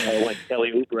place, like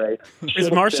Kelly Oubre. Is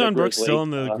Marshawn Brooks still in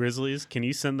the Grizzlies? Can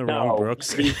you send the wrong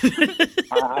Brooks?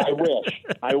 I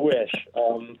wish.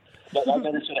 That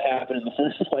never should have happened in the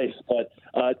first place.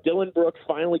 But Dylan Brooks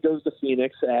finally goes to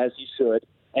Phoenix, as he should,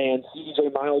 and C.J.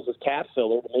 Miles is cap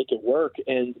filler to make it work.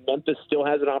 And Memphis still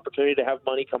has an opportunity to have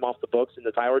money come off the books in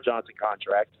the Tyler Johnson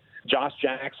contract. Josh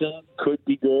Jackson could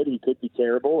be good. He could be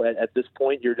terrible. At this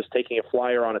point, you're just taking a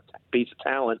flyer on a piece of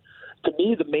talent. To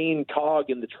me, the main cog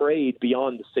in the trade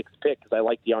beyond the 6th pick, because I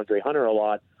like DeAndre Hunter a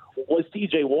lot, was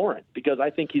T.J. Warren, because I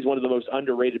think he's one of the most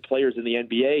underrated players in the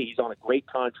NBA. He's on a great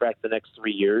contract the next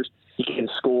 3 years. He can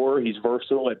score. He's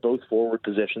versatile at both forward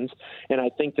positions. And I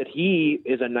think that he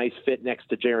is a nice fit next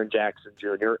to Jaren Jackson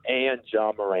Jr. and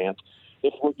Ja Morant.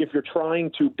 If you're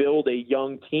trying to build a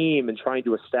young team and trying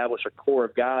to establish a core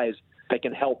of guys that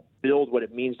can help build what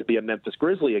it means to be a Memphis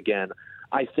Grizzly again,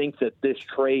 I think that this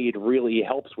trade really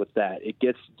helps with that. It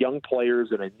gets young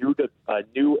players in a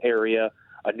new area,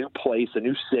 a new place, a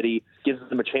new city, gives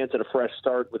them a chance at a fresh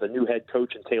start with a new head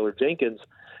coach in Taylor Jenkins.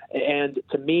 And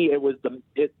to me,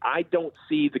 I don't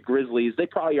see the Grizzlies. They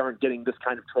probably aren't getting this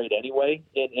kind of trade anyway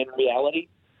in reality.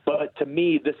 But to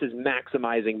me, this is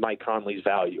maximizing Mike Conley's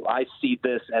value. I see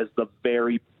this as the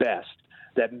very best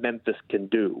that Memphis can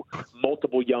do.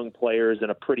 Multiple young players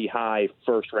and a pretty high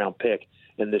first-round pick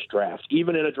in this draft.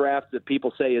 Even in a draft that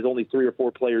people say is only 3 or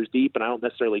 4 players deep, and I don't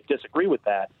necessarily disagree with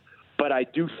that, but I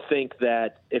do think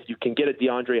that if you can get a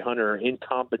DeAndre Hunter in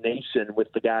combination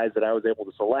with the guys that I was able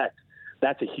to select,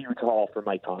 that's a huge haul for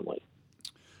Mike Conley.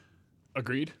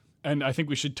 Agreed. And I think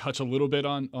we should touch a little bit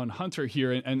on Hunter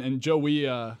here. And Joe, we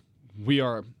are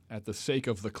at the sake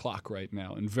of the clock right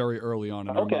now and very early on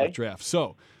in our mock draft.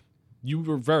 So you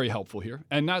were very helpful here.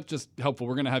 And not just helpful,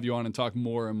 we're going to have you on and talk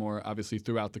more and more, obviously,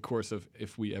 throughout the course of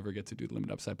if we ever get to do the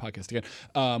Limited Upside podcast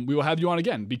again. We will have you on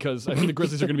again because I think the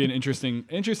Grizzlies are going to be an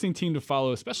interesting team to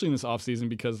follow, especially in this offseason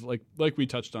because, like we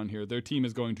touched on here, their team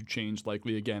is going to change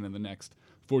likely again in the next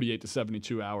 48 to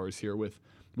 72 hours here with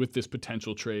this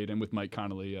potential trade and with Mike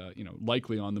Conley,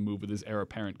 likely on the move with his heir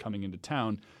apparent coming into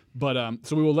town. But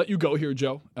so we will let you go here,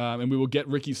 Joe, and we will get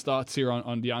Ricky's thoughts here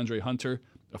on DeAndre Hunter,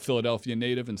 a Philadelphia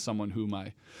native and someone whom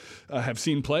I have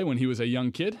seen play when he was a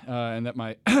young kid, and that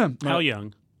my how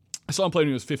young? I saw him play when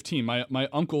he was 15. My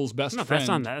uncle's best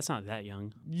friend. That's not that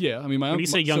young. Yeah, I mean, when you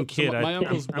say young kid, my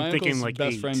uncle's like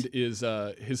best 8. friend is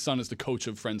his son is the coach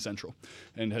of Friend Central,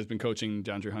 and has been coaching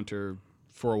DeAndre Hunter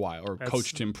for a while, or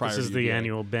coached him prior to This is the UVA.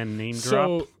 annual Ben name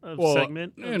drop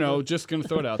segment. Just going to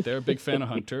throw it out there. Big fan of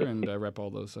Hunter, and I rep all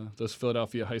those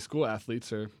Philadelphia high school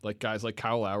athletes are like guys like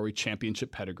Kyle Lowry,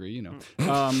 championship pedigree,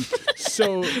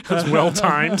 So that's well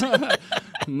timed.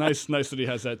 Nice that he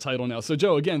has that title now. So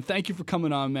Joe, again, thank you for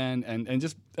coming on, man. And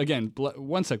just again,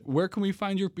 one sec, where can we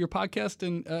find your podcast?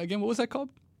 And again, what was that called?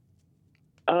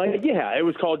 It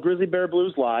was called Grizzly Bear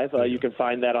Blues Live. You can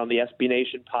find that on the SB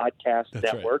Nation Podcast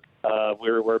Network. Right.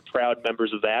 We're proud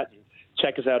members of that.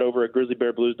 Check us out over at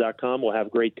grizzlybearblues.com. We'll have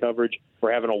great coverage.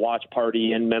 We're having a watch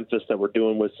party in Memphis that we're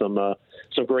doing with some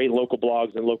great local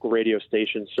blogs and local radio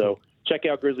stations. So check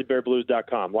out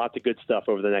grizzlybearblues.com. Lots of good stuff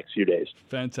over the next few days.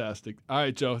 Fantastic. All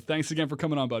right, Joe. Thanks again for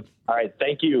coming on, bud. All right.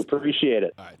 Thank you. Appreciate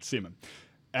it. All right. See you, man.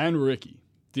 And Ricky.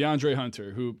 DeAndre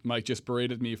Hunter, who Mike just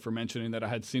berated me for mentioning that I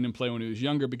had seen him play when he was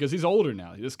younger because he's older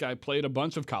now. This guy played a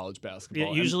bunch of college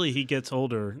basketball. Yeah, usually he gets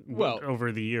older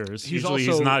over the years. He's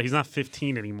not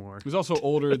 15 anymore. He's also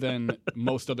older than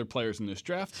most other players in this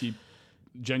draft. He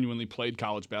genuinely played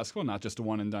college basketball, not just a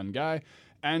one-and-done guy,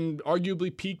 and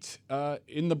arguably peaked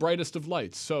in the brightest of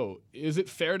lights. So is it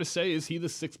fair to say, is he the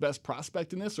 6th best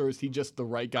prospect in this, or is he just the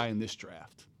right guy in this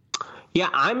draft? Yeah,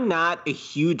 I'm not a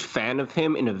huge fan of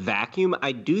him in a vacuum.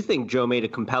 I do think Joe made a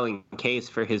compelling case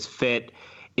for his fit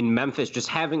in Memphis, just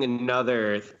having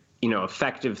another,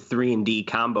 effective 3-and-D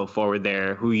combo forward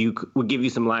there who would give you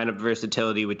some lineup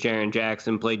versatility with Jaren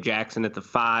Jackson, play Jackson at the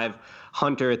 5,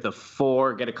 Hunter at the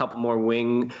 4, get a couple more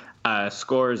wing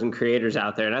scorers and creators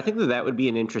out there. And I think that would be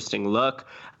an interesting look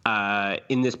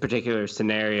in this particular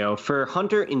scenario. For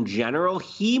Hunter in general,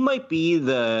 he might be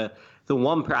the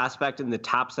one prospect in the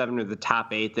top 7 or the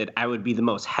top 8 that I would be the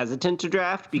most hesitant to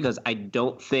draft because I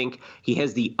don't think he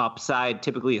has the upside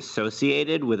typically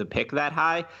associated with a pick that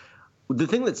high. The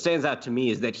thing that stands out to me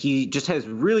is that he just has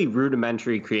really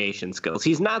rudimentary creation skills.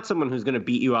 He's not someone who's going to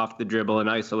beat you off the dribble in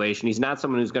isolation. He's not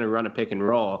someone who's going to run a pick and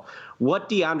roll. What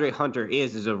DeAndre Hunter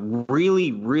is a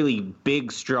really, really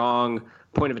big, strong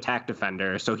point of attack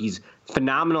defender. So he's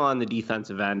phenomenal on the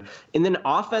defensive end. And then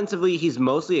offensively, he's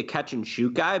mostly a catch and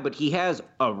shoot guy, but he has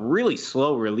a really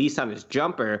slow release on his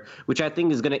jumper, which I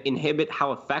think is going to inhibit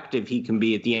how effective he can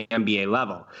be at the NBA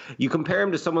level. You compare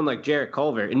him to someone like Jarrett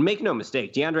Culver, and make no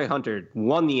mistake, DeAndre Hunter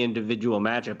won the individual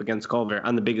matchup against Culver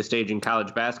on the biggest stage in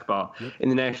college basketball in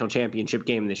the national championship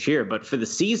game this year. But for the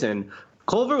season,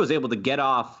 Culver was able to get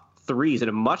off threes at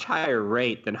a much higher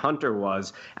rate than Hunter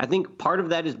was. I think part of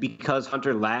that is because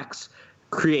Hunter lacks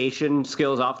creation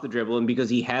skills off the dribble and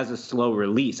because he has a slow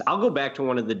release. I'll go back to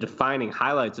one of the defining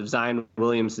highlights of Zion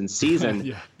Williamson's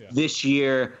season this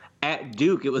year at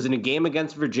Duke. It was in a game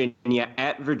against Virginia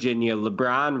at Virginia.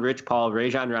 LeBron, Rich Paul,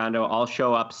 Rajon Rondo all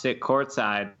show up, sit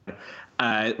courtside.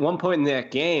 At one point in that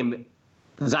game,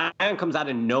 Zion comes out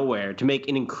of nowhere to make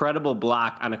an incredible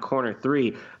block on a corner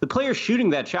 3. The player shooting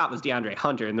that shot was DeAndre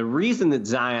Hunter. And the reason that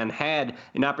Zion had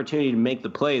an opportunity to make the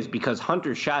play is because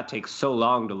Hunter's shot takes so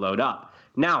long to load up.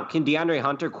 Now, can DeAndre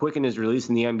Hunter quicken his release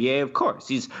in the NBA? Of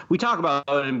course. We talk about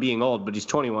him being old, but he's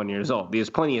 21 years old. He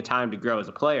has plenty of time to grow as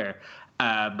a player.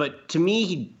 But to me,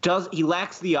 he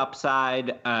lacks the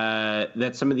upside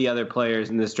that some of the other players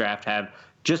in this draft have.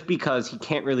 just because he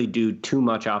can't really do too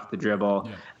much off the dribble.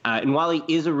 Yeah. And while he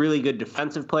is a really good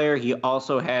defensive player, he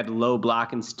also had low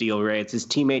block and steal rates. His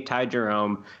teammate Ty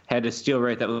Jerome had a steal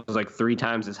rate that was like 3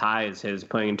 times as high as his,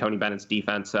 playing in Tony Bennett's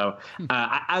defense. So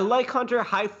I like Hunter,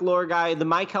 high floor guy. The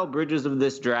Mikal Bridges of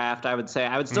this draft, I would say.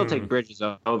 I would still take Bridges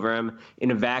over him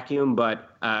in a vacuum, but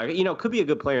could be a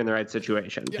good player in the right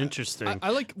situation. Yeah. Interesting.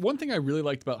 I like, one thing I really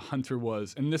liked about Hunter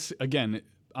was, and this, again,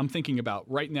 I'm thinking about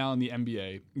right now in the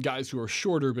NBA, guys who are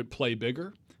shorter but play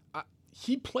bigger.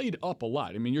 He played up a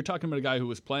lot. I mean, you're talking about a guy who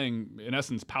was playing, in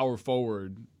essence, power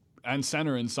forward and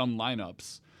center in some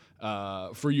lineups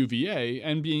for UVA,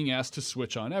 and being asked to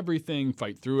switch on everything,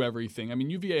 fight through everything. I mean,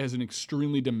 UVA has an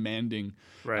extremely demanding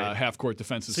half-court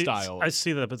defensive style. I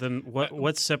see that, but then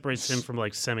what separates him from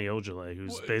like Semi Ojeleye,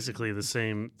 who's basically the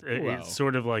same? It's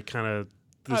sort of like kind of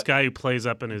this guy who plays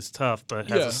up and is tough, but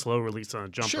has a slow release on a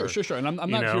jumper. Sure. And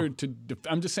I'm not here to.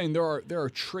 I'm just saying there are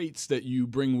traits that you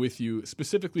bring with you,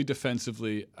 specifically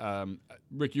defensively.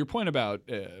 Rick, your point about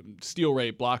steal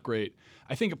rate, block rate.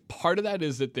 I think part of that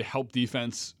is that the help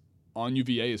defense on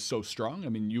UVA is so strong. I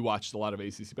mean, you watched a lot of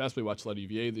ACC basketball, you watched a lot of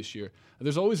UVA this year.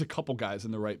 There's always a couple guys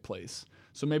in the right place.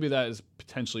 So maybe that is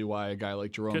potentially why a guy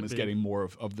like Jerome is getting more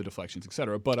of the deflections, et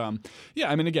cetera. But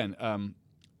I mean, again.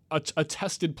 A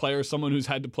tested player, someone who's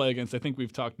had to play against, I think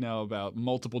we've talked now about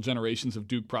multiple generations of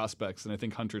Duke prospects, and I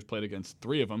think Hunter's played against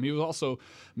 3 of them. He was also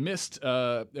missed,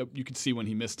 you could see when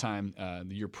he missed time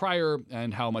the year prior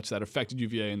and how much that affected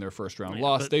UVA in their first-round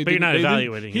loss. But you're not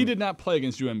evaluating him. He did not play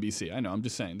against UMBC. I know, I'm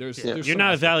just saying. You're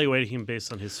not evaluating him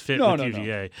based on his fit with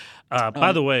UVA. No.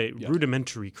 By the way,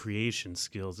 rudimentary creation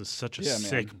skills is such a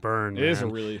sick burn, man. It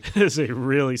is a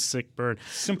really sick burn.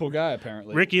 Simple guy,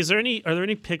 apparently. Ricky, are there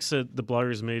any picks that the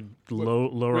bloggers made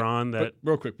lower on that?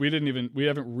 Real quick, we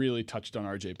haven't really touched on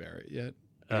RJ Barrett yet.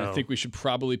 I think we should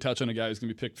probably touch on a guy who's going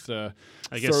to be picked third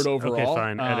overall. Okay,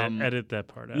 fine. Edit that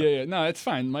part out. Yeah. No, it's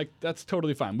fine, Mike. That's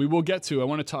totally fine. We will get to. I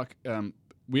want to talk.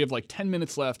 We have like 10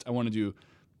 minutes left. I want to do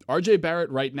RJ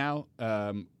Barrett right now,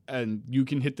 and you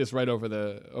can hit this right over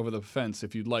the fence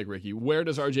if you'd like, Ricky. Where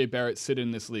does RJ Barrett sit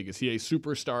in this league? Is he a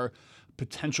superstar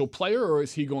potential player, or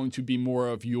is he going to be more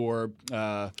of your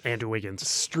Andrew Wiggins,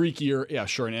 streakier? Yeah,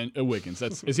 sure, and a Wiggins.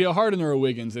 Is he a Harden or a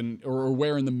Wiggins, or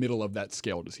where in the middle of that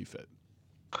scale does he fit?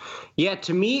 Yeah,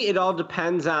 to me, it all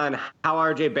depends on how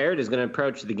RJ Barrett is going to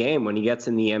approach the game when he gets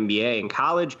in the NBA. In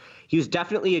college, he was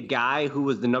definitely a guy who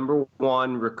was the number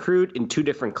 1 recruit in 2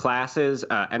 different classes.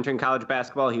 Entering college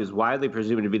basketball, he was widely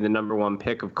presumed to be the number 1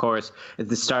 pick, of course, at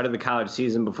the start of the college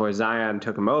season before Zion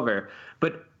took him over.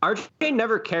 But RJ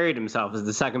never carried himself as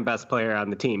the second best player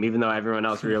on the team, even though everyone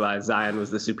else realized Zion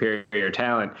was the superior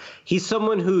talent. He's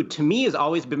someone who, to me, has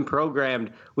always been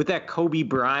programmed with that Kobe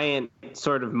Bryant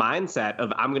sort of mindset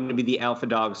of, I'm going to be the alpha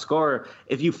dog scorer.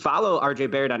 If you follow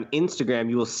RJ Barrett on Instagram,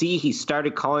 you will see he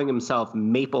started calling himself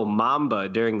Maple Mamba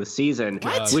during the season,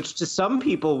 which to some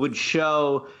people would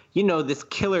show, this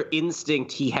killer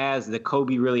instinct he has that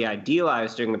Kobe really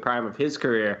idealized during the prime of his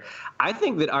career. I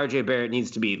think that RJ Barrett needs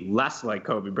to be less like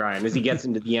Kobe Bryant as he gets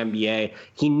into the NBA.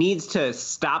 He needs to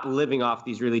stop living off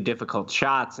these really difficult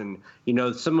shots. And,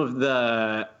 some of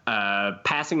the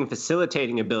passing and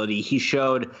facilitating ability he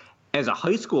showed as a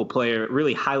high school player,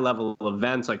 really high-level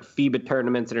events like FIBA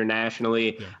tournaments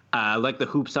internationally, like the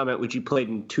Hoop Summit, which he played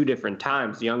in 2 different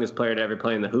times, the youngest player to ever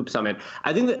play in the Hoop Summit.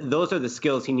 I think that those are the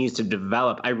skills he needs to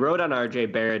develop. I wrote on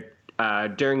RJ Barrett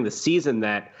during the season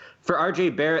that for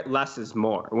RJ Barrett, less is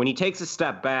more. When he takes a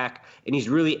step back and he's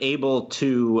really able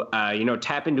to,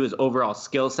 tap into his overall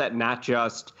skill set, not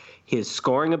just his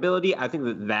scoring ability, I think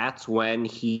that that's when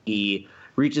he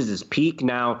reaches his peak.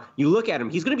 Now, you look at him,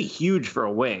 he's going to be huge for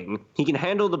a wing. He can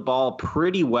handle the ball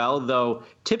pretty well, though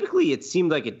typically it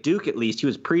seemed like at Duke, at least, he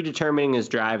was predetermining his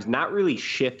drives, not really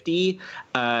shifty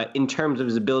in terms of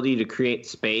his ability to create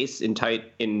space in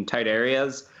tight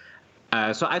areas.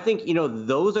 So I think,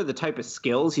 those are the type of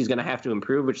skills he's going to have to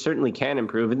improve, which certainly can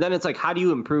improve. And then it's like, how do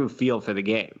you improve feel for the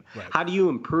game? Right. How do you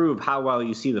improve how well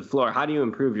you see the floor? How do you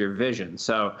improve your vision?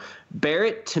 So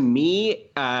Barrett, to me,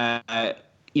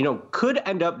 could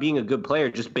end up being a good player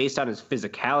just based on his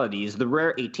physicality. He's the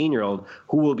rare 18-year-old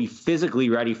who will be physically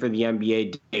ready for the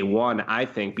NBA day one, I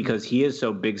think, because he is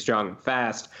so big, strong, and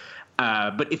fast.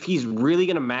 But if he's really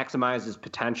going to maximize his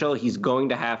potential, he's going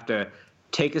to have to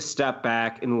take a step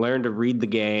back and learn to read the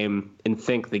game and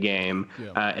think the game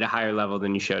at a higher level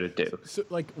than you showed it to. So,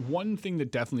 one thing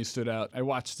that definitely stood out, I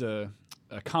watched a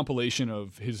compilation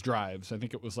of his drives. I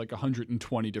think it was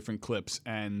 120 different clips,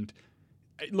 and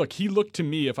look, he looked to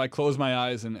me, if I closed my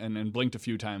eyes and blinked a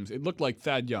few times, it looked like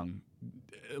Thad Young,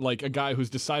 like a guy who's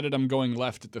decided I'm going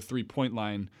left at the 3-point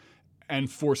line and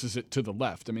forces it to the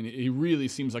left. I mean, he really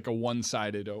seems like a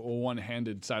one-sided or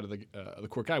one-handed side of the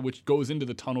court guy, which goes into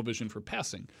the tunnel vision for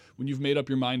passing. When you've made up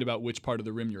your mind about which part of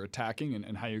the rim you're attacking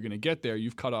and how you're going to get there,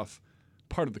 you've cut off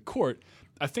part of the court.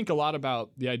 I think a lot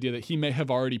about the idea that he may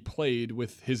have already played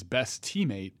with his best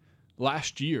teammate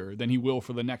last year than he will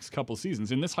for the next couple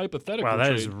seasons. In this hypothetical wow, that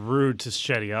trade, is rude to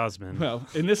Cedi Osman. Well,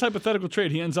 in this hypothetical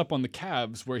trade, he ends up on the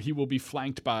Cavs where he will be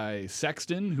flanked by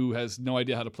Sexton, who has no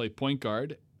idea how to play point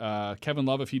guard, Kevin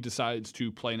Love if he decides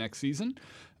to play next season.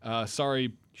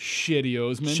 Sorry, Cedi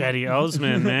Osman. Cedi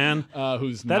Osman, man.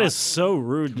 That is so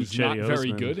rude to Cedi Osman. Not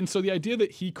very good. And so the idea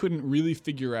that he couldn't really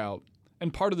figure out,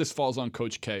 and part of this falls on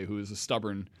Coach K, who is a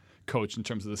stubborn coach in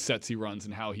terms of the sets he runs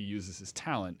and how he uses his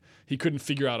talent. He couldn't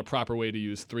figure out a proper way to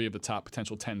use 3 of the top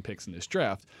potential 10 picks in this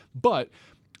draft. But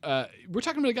we're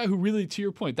talking about a guy who really, to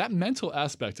your point, that mental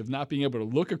aspect of not being able to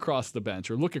look across the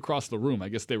bench or look across the room, I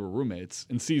guess they were roommates,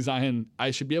 and see Zion, I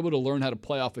should be able to learn how to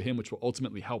play off of him, which will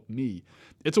ultimately help me.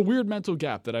 It's a weird mental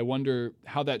gap that I wonder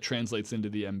how that translates into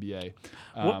the NBA.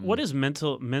 What is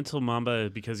mental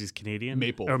Mamba because he's Canadian?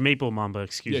 Maple Mamba,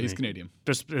 excuse me. Yeah, he's Canadian.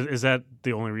 Is that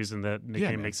the only reason that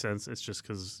nickname makes sense? It's just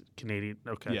because Canadian?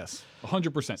 Okay. Yes,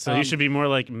 100%. So he should be more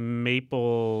like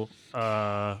Maple...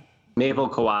 Maple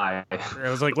Kawhi. I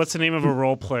was like, what's the name of a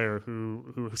role player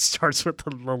who starts with the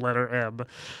letter M?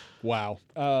 Wow.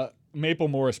 Maple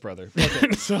Morris brother.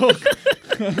 Okay, so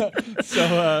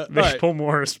Maple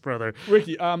Morris brother.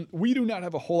 Ricky, we do not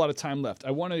have a whole lot of time left.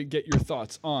 I want to get your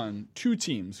thoughts on 2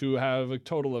 teams who have a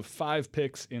total of 5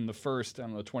 picks in the first,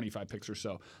 25 picks or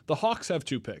so. The Hawks have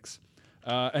 2 picks.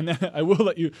 And then I will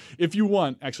let you, if you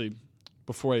want, actually,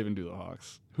 before I even do the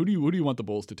Hawks, who do you want the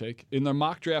Bulls to take? In their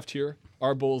mock draft here,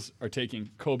 our Bulls are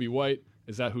taking Coby White.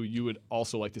 Is that who you would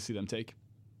also like to see them take?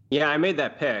 Yeah, I made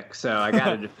that pick, so I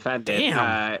got to defend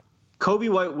it. Coby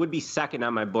White would be second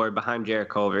on my board behind Jarrett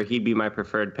Culver. He'd be my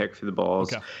preferred pick for the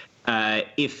Bulls. Okay.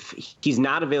 If he's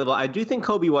not available, I do think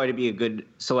Coby White would be a good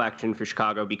selection for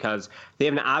Chicago because they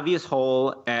have an obvious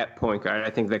hole at point guard. I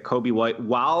think that Coby White,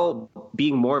 while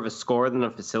being more of a scorer than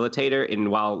a facilitator and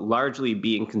while largely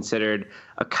being considered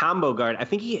a combo guard, I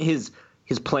think his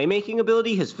playmaking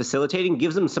ability, his facilitating,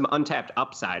 gives him some untapped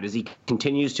upside as he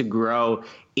continues to grow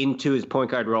into his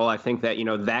point guard role. I think that,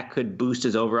 that could boost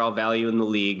his overall value in the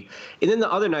league. And then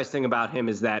the other nice thing about him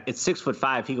is that at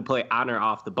 6'5", he could play on or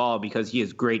off the ball because he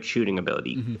has great shooting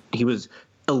ability. Mm-hmm. He was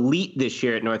elite this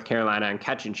year at North Carolina on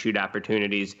catch and shoot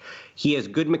opportunities. He has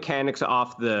good mechanics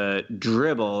off the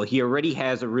dribble. He already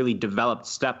has a really developed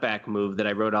step back move that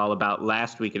I wrote all about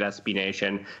last week at SB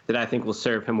Nation that I think will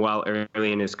serve him well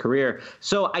early in his career.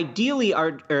 So ideally,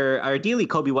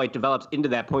 Coby White develops into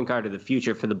that point guard of the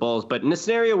future for the Bulls. But in a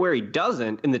scenario where he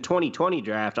doesn't, in the 2020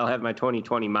 draft, I'll have my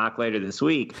 2020 mock later this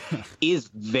week, is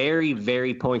very,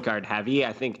 very point guard heavy.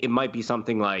 I think it might be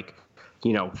something like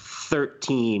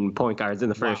 13 point guards in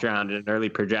the first round in an early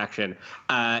projection.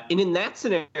 And in that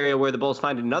scenario where the Bulls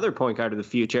find another point guard of the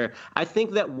future, I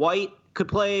think that White could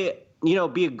play,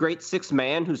 be a great 6th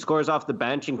man who scores off the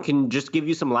bench and can just give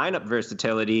you some lineup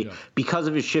versatility because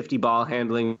of his shifty ball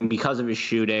handling, because of his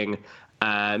shooting,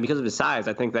 because of his size.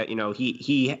 I think that,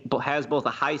 he has both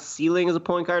a high ceiling as a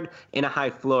point guard and a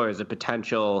high floor as a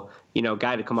potential,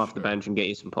 guy to come off the bench and get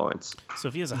you some points. So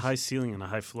if he has a high ceiling and a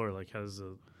high floor, like how does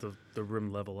the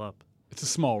room level up? It's a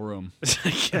small room. I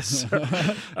guess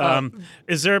so.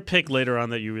 Is there a pick later on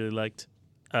that you really liked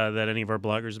that any of our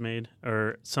bloggers made,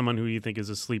 or someone who you think is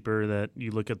a sleeper that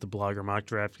you look at the blogger mock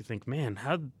draft, you think, man,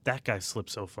 how did that guy slip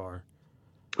so far?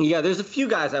 Yeah, there's a few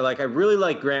guys I like. I really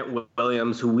like Grant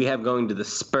Williams, who we have going to the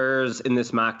Spurs in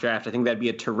this mock draft. I think that'd be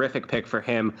a terrific pick for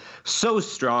him. So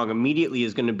strong, immediately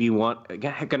is going to be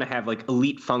going to have like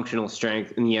elite functional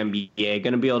strength in the NBA,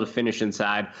 going to be able to finish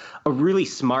inside. A really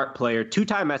smart player,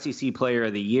 2-time SEC player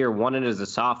of the year, won it as a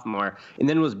sophomore, and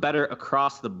then was better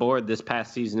across the board this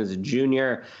past season as a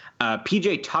junior.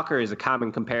 PJ Tucker is a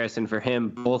common comparison for him.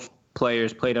 Both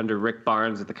players played under Rick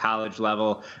Barnes at the college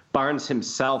level. Barnes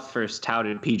himself first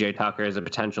touted PJ Tucker as a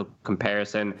potential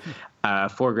comparison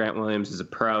for Grant Williams as a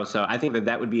pro. So I think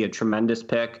that would be a tremendous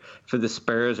pick for the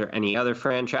Spurs or any other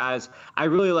franchise. I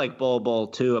really like Bol Bol,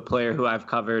 too, a player who I've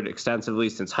covered extensively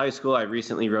since high school. I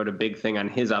recently wrote a big thing on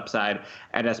his upside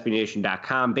at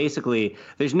SBNation.com. Basically,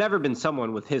 there's never been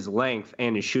someone with his length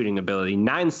and his shooting ability.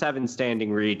 9'7"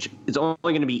 standing reach is only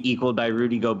going to be equaled by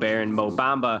Rudy Gobert and Mo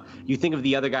Bamba. You think of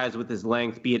the other guys with his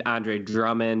length, be it Andre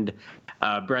Drummond,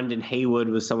 Brendan Haywood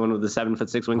was someone with a 7'6"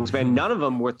 wingspan. None of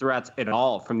them were threats at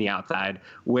all from the outside,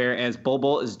 whereas Bol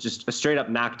Bol is just a straight-up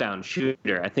knockdown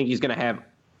shooter. I think he's going to have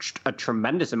a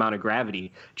tremendous amount of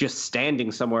gravity just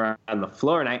standing somewhere on the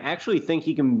floor. And I actually think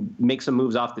he can make some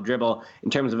moves off the dribble in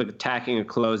terms of attacking a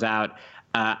closeout.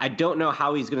 I don't know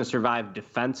how he's going to survive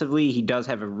defensively. He does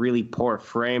have a really poor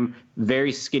frame,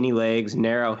 very skinny legs,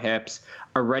 narrow hips,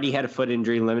 already had a foot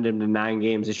injury, limited him to 9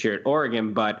 games this year at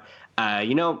Oregon. But,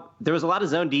 there was a lot of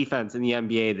zone defense in the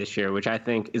NBA this year, which I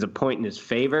think is a point in his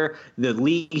favor. The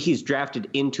league he's drafted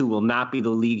into will not be the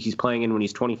league he's playing in when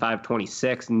he's 25,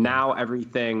 26. Now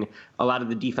a lot of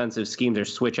the defensive schemes are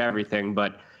switch everything.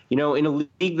 But, in a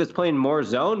league that's playing more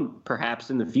zone, perhaps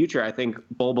in the future, I think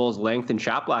Bol Bol's length and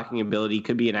shot blocking ability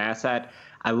could be an asset.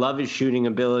 I love his shooting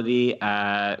ability.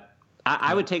 I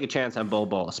would take a chance on Bol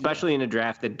Bol, especially in a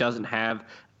draft that doesn't have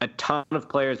a ton of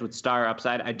players with star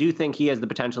upside. I do think he has the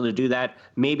potential to do that.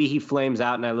 Maybe he flames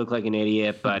out and I look like an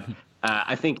idiot, but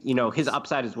I think, his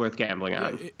upside is worth gambling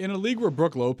on. In a league where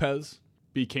Brook Lopez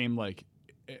became like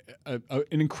an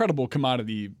incredible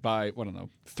commodity by,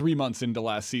 3 months into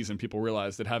last season, people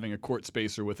realized that having a court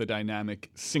spacer with a dynamic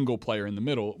single player in the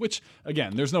middle, which,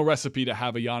 again, there's no recipe to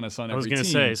have a Giannis on every team. I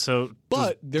was going to say, so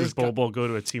but does Bol Bol go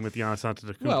to a team with Giannis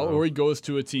Antetokounmpo? Well, or he goes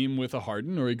to a team with a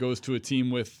Harden, or he goes to a team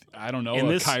with,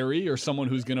 a Kyrie, or someone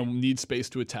who's going to need space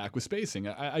to attack with spacing.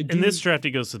 In this draft,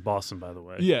 he goes to Boston, by the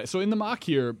way. Yeah, so in the mock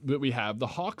here that we have, the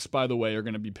Hawks, by the way, are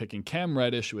going to be picking Cam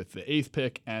Reddish with the 8th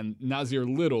pick and Nasir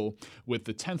Little with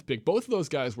the 10th pick. Both of those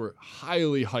guys were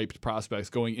highly hyped prospects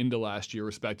going into last year,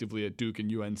 respectively, at Duke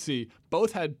and UNC.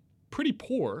 Both had pretty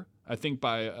poor, I think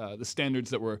by the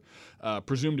standards that were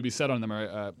presumed to be set on them,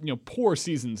 are poor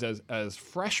seasons as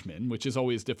freshmen, which is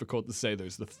always difficult to say.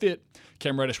 There's the fit.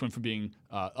 Cam Reddish went from being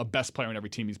a best player on every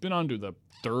team he's been on to the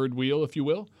third wheel, if you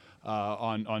will,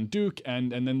 on Duke,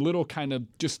 and then Little kind of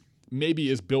just maybe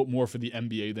is built more for the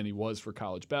NBA than he was for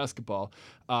college basketball.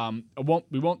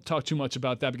 We won't talk too much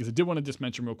about that because I did want to just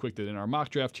mention real quick that in our mock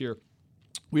draft here,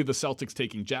 we have the Celtics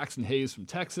taking Jackson Hayes from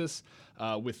Texas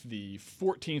with the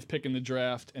 14th pick in the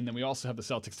draft, and then we also have the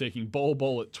Celtics taking Bol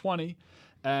Bol at 20.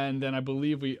 And then I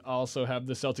believe we also have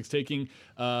the Celtics taking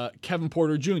Kevin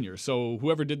Porter Jr. So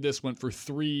whoever did this went for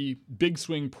 3 big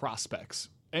swing prospects.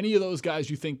 Any of those guys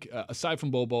you think, aside from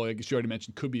Bol Bol, I guess you already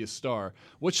mentioned, could be a star.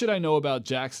 What should I know about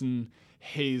Jackson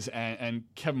Hayes and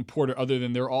Kevin Porter other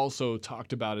than they're also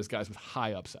talked about as guys with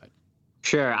high upside?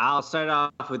 Sure. I'll start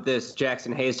off with this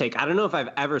Jackson Hayes take. I don't know if I've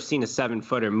ever seen a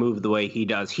 7-footer move the way he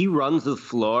does. He runs the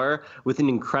floor with an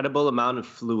incredible amount of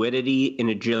fluidity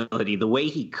and agility. The way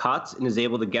he cuts and is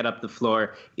able to get up the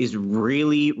floor is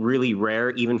really, really rare,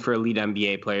 even for elite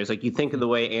NBA players. Like, you think of the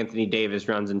way Anthony Davis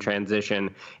runs in transition,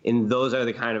 and those are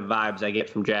the kind of vibes I get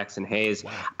from Jackson Hayes.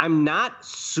 Wow. I'm not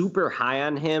super high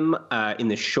on him in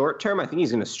the short term. I think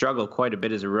he's going to struggle quite a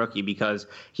bit as a rookie because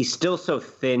he's still so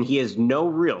thin. He has no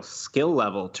real skill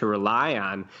level to rely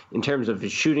on in terms of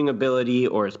his shooting ability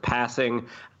or his passing.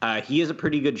 He is a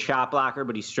pretty good shot blocker,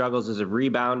 but he struggles as a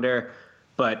rebounder.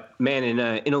 But, man,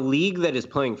 in a league that is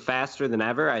playing faster than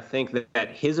ever, I think that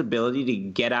his ability to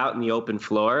get out in the open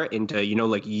floor into,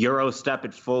 like Euro step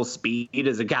at full speed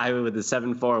as a guy with a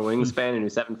 7'4" wingspan and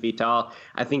who's 7 feet tall,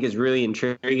 I think is really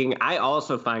intriguing. I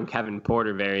also find Kevin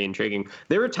Porter very intriguing.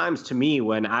 There were times to me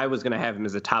when I was going to have him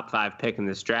as a top 5 pick in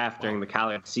this draft during the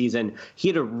college season. He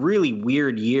had a really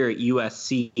weird year at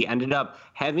USC. He ended up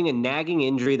having a nagging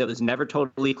injury that was never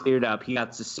totally cleared up. He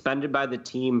got suspended by the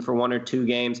team for 1 or 2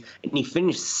 games, and he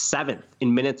finished 7th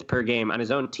in minutes per game on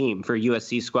his own team for a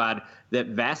USC squad that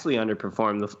vastly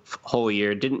underperformed the whole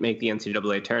year, didn't make the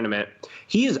NCAA tournament.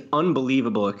 He is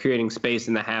unbelievable at creating space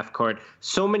in the half court.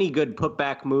 So many good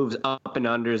putback moves, up and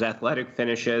unders, athletic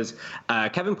finishes.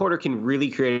 Kevin Porter can really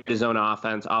create his own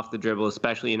offense off the dribble,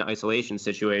 especially in isolation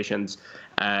situations.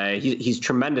 He's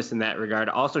tremendous in that regard.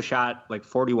 Also shot like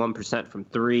 41% from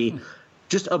 3.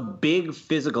 Just a big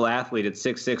physical athlete at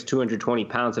 6'6", 220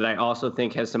 pounds that I also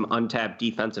think has some untapped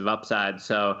defensive upside.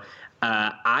 So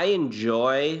I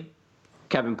enjoy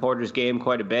Kevin Porter's game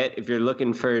quite a bit. If you're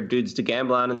looking for dudes to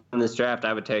gamble on in this draft,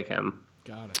 I would take him.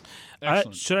 Got it.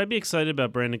 Excellent. Should I be excited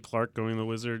about Brandon Clark going to the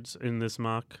Wizards in this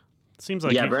mock? Seems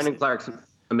like Brandon Clark's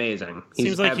amazing.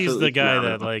 Seems like he's the guy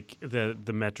that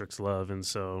the metrics love, and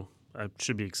so I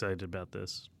should be excited about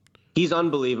this. He's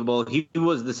unbelievable. He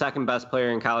was the second best player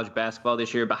in college basketball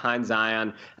this year behind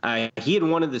Zion. He had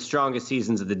one of the strongest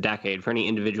seasons of the decade for any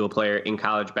individual player in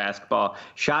college basketball.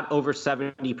 Shot over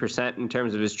 70% in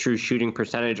terms of his true shooting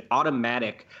percentage.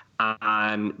 Automatic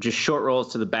on just short rolls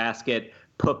to the basket,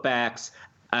 putbacks.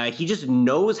 He just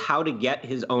knows how to get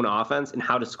his own offense and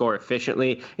how to score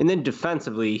efficiently. And then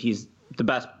defensively, he's the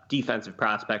best defensive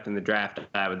prospect in the draft,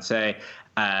 I would say.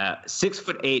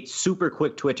 6'8", super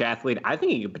quick twitch athlete. I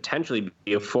think he could potentially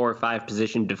be a 4 or 5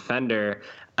 position defender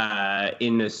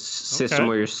in a system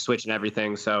where you're switching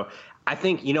everything. So I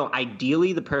think,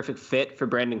 ideally the perfect fit for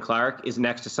Brandon Clarke is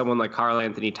next to someone like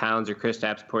Karl-Anthony Towns or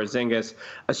Kristaps Porzingis,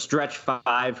 a stretch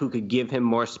 5 who could give him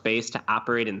more space to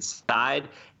operate inside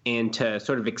and to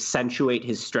sort of accentuate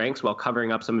his strengths while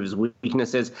covering up some of his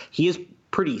weaknesses. He is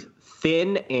pretty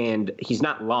thin and he's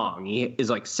not long. He is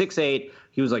like 6'8".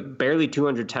 He was like barely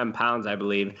 210 pounds, I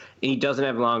believe, and he doesn't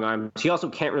have long arms. He also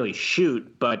can't really shoot,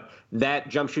 but that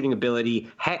jump shooting ability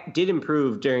did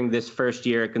improve during this first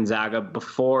year at Gonzaga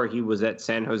before he was at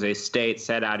San Jose State,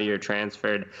 sat out a year,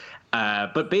 transferred.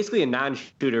 But basically a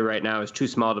non-shooter right now is too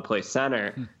small to play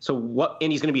center.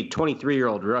 And he's going to be a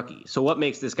 23-year-old rookie. So what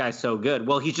makes this guy so good?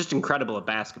 Well, he's just incredible at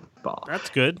basketball. That's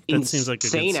good. That seems like a good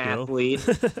skill. Insane athlete,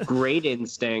 great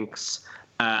instincts.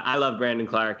 I love Brandon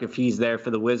Clarke. If he's there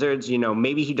for the Wizards,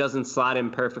 maybe he doesn't slot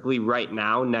in perfectly right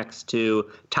now next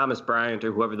to Thomas Bryant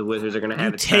or whoever the Wizards are going to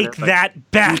have. You take that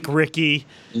back, Ricky.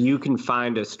 You can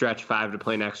find a stretch 5 to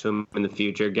play next to him in the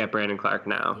future. Get Brandon Clarke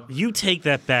now. You take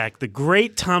that back. The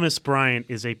great Thomas Bryant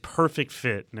is a perfect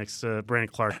fit next to Brandon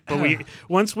Clarke. But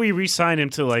once we re-sign him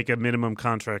to like a minimum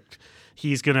contract,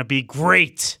 he's going to be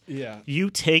great. Yeah. You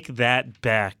take that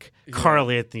back. Yeah.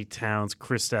 Karl-Anthony Towns,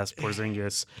 Kristaps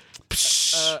Porzingis.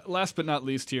 Last but not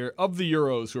least here, of the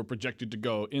Euros who are projected to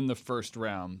go in the first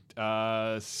round,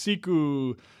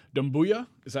 Sekou Doumbouya,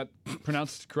 is that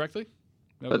pronounced correctly?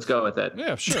 Let's go with it.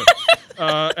 Yeah, sure.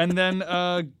 And then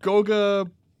Goga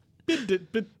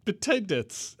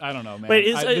Bitadze. I don't know, man.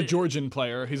 Wait, the Georgian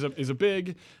player. He's a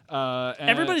big.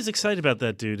 Everybody's excited about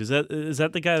that dude. Is that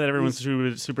the guy that everyone's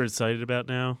super excited about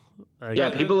now?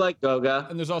 People like Goga.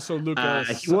 And there's also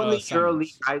Lucas. He won the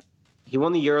EuroLeague. He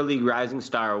won the EuroLeague Rising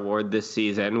Star Award this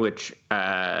season, which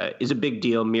is a big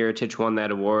deal. Mirotic won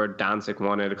that award. Doncic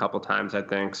won it a couple times, I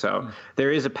think. So there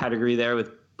is a pedigree there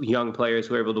with young players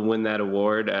who are able to win that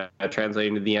award,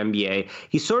 translating to the NBA.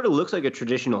 He sort of looks like a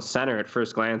traditional center at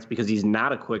first glance because he's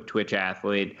not a quick twitch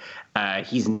athlete.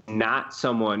 He's not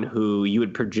someone who you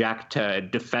would project to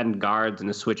defend guards in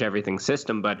a switch everything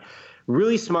system, but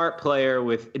really smart player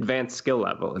with advanced skill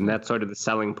level. And that's sort of the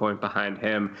selling point behind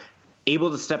him.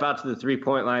 Able to step out to the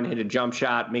three-point line, hit a jump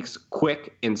shot, makes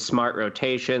quick and smart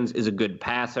rotations, is a good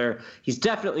passer. He's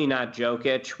definitely not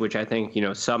Jokic, which I think,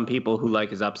 some people who like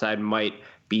his upside might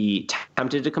be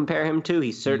tempted to compare him to.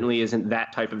 He certainly isn't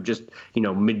that type of just,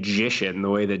 magician the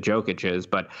way that Jokic is.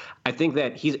 But I think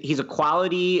that he's a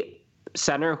quality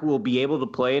center who will be able to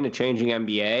play in a changing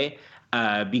NBA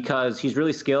because he's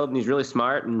really skilled and he's really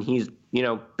smart and he's,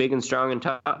 big and strong and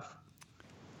tough.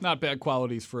 Not bad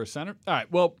qualities for a center. All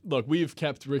right, well, look, we've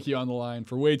kept Ricky on the line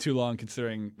for way too long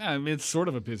considering it's sort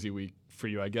of a busy week for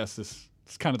you. I guess this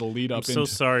is kind of the lead up. I'm so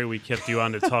sorry we kept you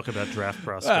on to talk about draft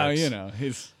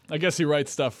prospects. I guess he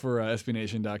writes stuff for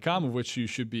SBNation.com, of which you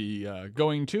should be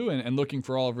going to and looking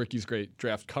for all of Ricky's great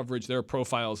draft coverage. There are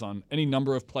profiles on any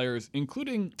number of players,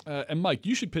 including, and Mike,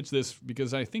 you should pitch this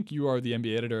because I think you are the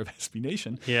NBA editor of SB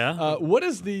Nation. Yeah. What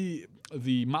is the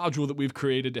module that we've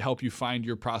created to help you find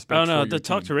your prospects? Oh, no,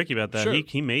 talk to Ricky about that. Sure.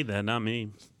 He made that, not me.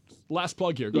 Last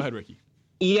plug here. Go ahead, Ricky.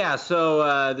 Yeah,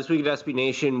 so this week at SB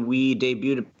Nation, we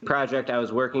debuted a project I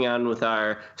was working on with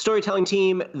our storytelling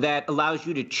team that allows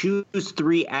you to choose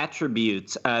 3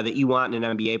 attributes that you want in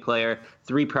an NBA player,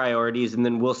 3 priorities, and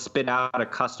then we'll spit out a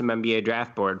custom NBA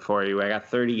draft board for you. I got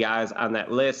 30 guys on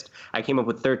that list. I came up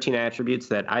with 13 attributes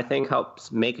that I think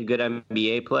helps make a good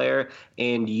NBA player,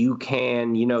 and you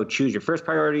can, choose your first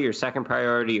priority, your second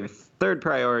priority, your third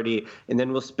priority, and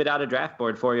then we'll spit out a draft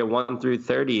board for you 1 through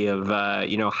 30 of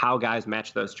how guys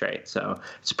match those traits. So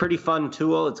it's a pretty fun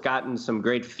tool. It's gotten some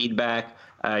great feedback.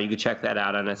 You can check that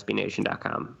out on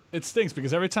SBNation.com. It stinks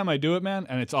because every time I do it, man,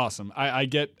 and it's awesome. I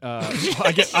get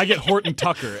I get Horton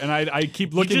Tucker, and I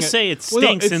keep looking. You just say it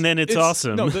stinks, and then it's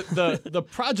awesome. No, the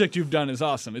project you've done is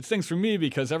awesome. It stinks for me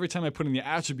because every time I put in the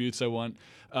attributes I want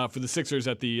for the Sixers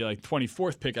at the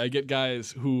 24th pick, I get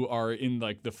guys who are in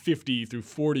the 50 through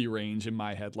 40 range in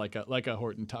my head, like a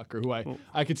Horton Tucker, who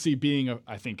I could see being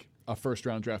I think a first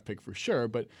round draft pick for sure.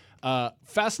 But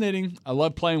fascinating. I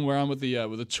love playing around with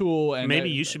the tool. And maybe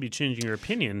you should be changing your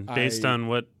opinion based on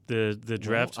what the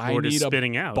draft board is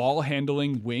spitting out. Ball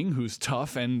handling wing who's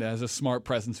tough and has a smart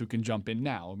presence who can jump in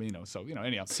now.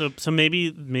 Anyhow. So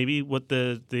maybe what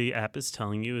the app is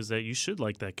telling you is that you should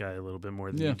like that guy a little bit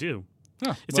more than you do.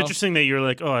 Huh, it's interesting that you're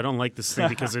like, I don't like this thing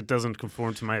because it doesn't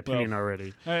conform to my opinion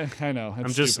already. I know.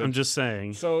 I'm just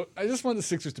saying. So I just want the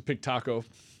Sixers to pick Taco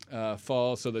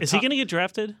fall so that is he going to get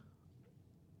drafted?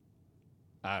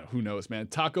 who knows, man.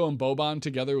 Taco and Boban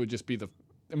together would just be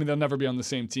they'll never be on the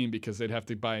same team because they'd have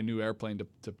to buy a new airplane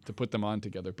to put them on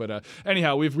together. But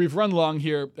anyhow, we've run long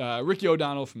here. Ricky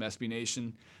O'Donnell from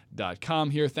SBNation.com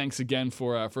here. Thanks again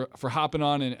for hopping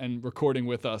on and recording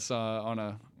with us on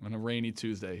a rainy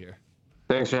Tuesday here.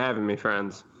 Thanks for having me,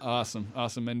 friends. Awesome.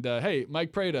 And hey,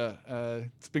 Mike Prada,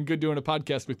 it's been good doing a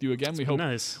podcast with you again. We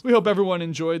hope everyone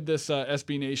enjoyed this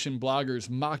SB Nation bloggers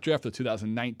mock draft, the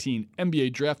 2019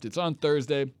 NBA draft. It's on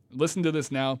Thursday. Listen to this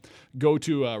now. Go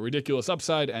to Ridiculous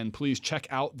Upside and please check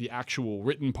out the actual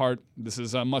written part. This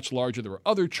is much larger. There were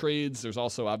other trades. There's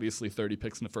also obviously 30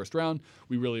 picks in the first round.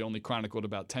 We really only chronicled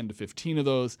about 10 to 15 of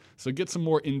those. So get some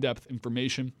more in-depth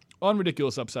information on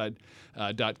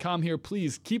ridiculousupside.com here.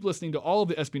 Please keep listening to all of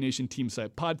the SB Nation Team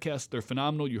Site podcasts. They're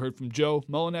phenomenal. You heard from Joe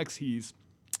Mullinex. He's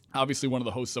obviously one of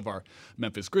the hosts of our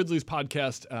Memphis Grizzlies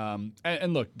podcast.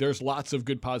 And look, there's lots of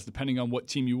good pods depending on what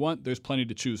team you want. There's plenty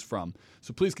to choose from.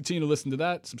 So please continue to listen to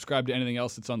that. Subscribe to anything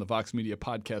else that's on the Vox Media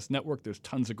Podcast Network. There's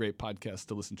tons of great podcasts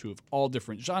to listen to of all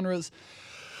different genres.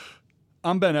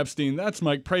 I'm Ben Epstein. That's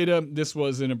Mike Prada. This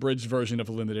was an abridged version of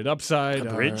A Limited Upside.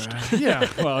 Abridged? Yeah.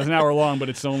 Well, it's an hour long, but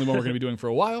it's the only one we're going to be doing for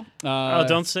a while.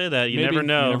 Don't say that. You never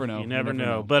know. You never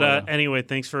know. But anyway,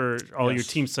 thanks for all your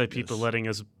team site people letting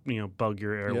us, bug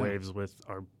your airwaves with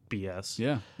our BS.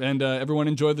 Yeah. And everyone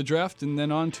enjoy the draft and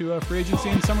then on to free agency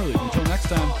and summer league. Until next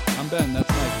time, I'm Ben. That's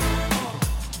Mike.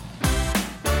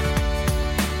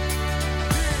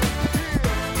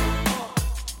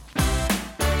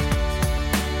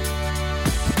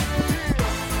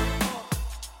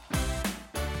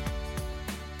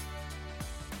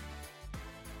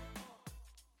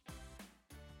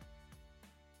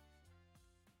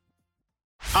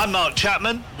 I'm Mark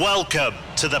Chapman. Welcome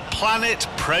to the Planet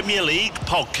Premier League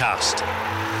podcast.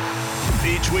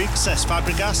 Each week, Cesc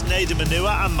Fabregas, Nader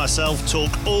Manua and myself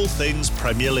talk all things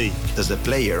Premier League. As a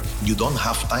player, you don't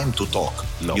have time to talk.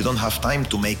 No. You don't have time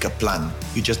to make a plan.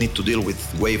 You just need to deal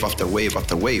with wave after wave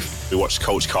after wave. We watched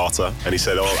Coach Carter and he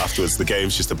said, afterwards, the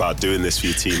game's just about doing this for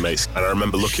your teammates. And I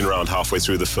remember looking around halfway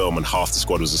through the film and half the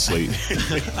squad was asleep.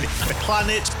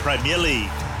 Planet Premier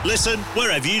League. Listen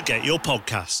wherever you get your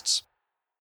podcasts.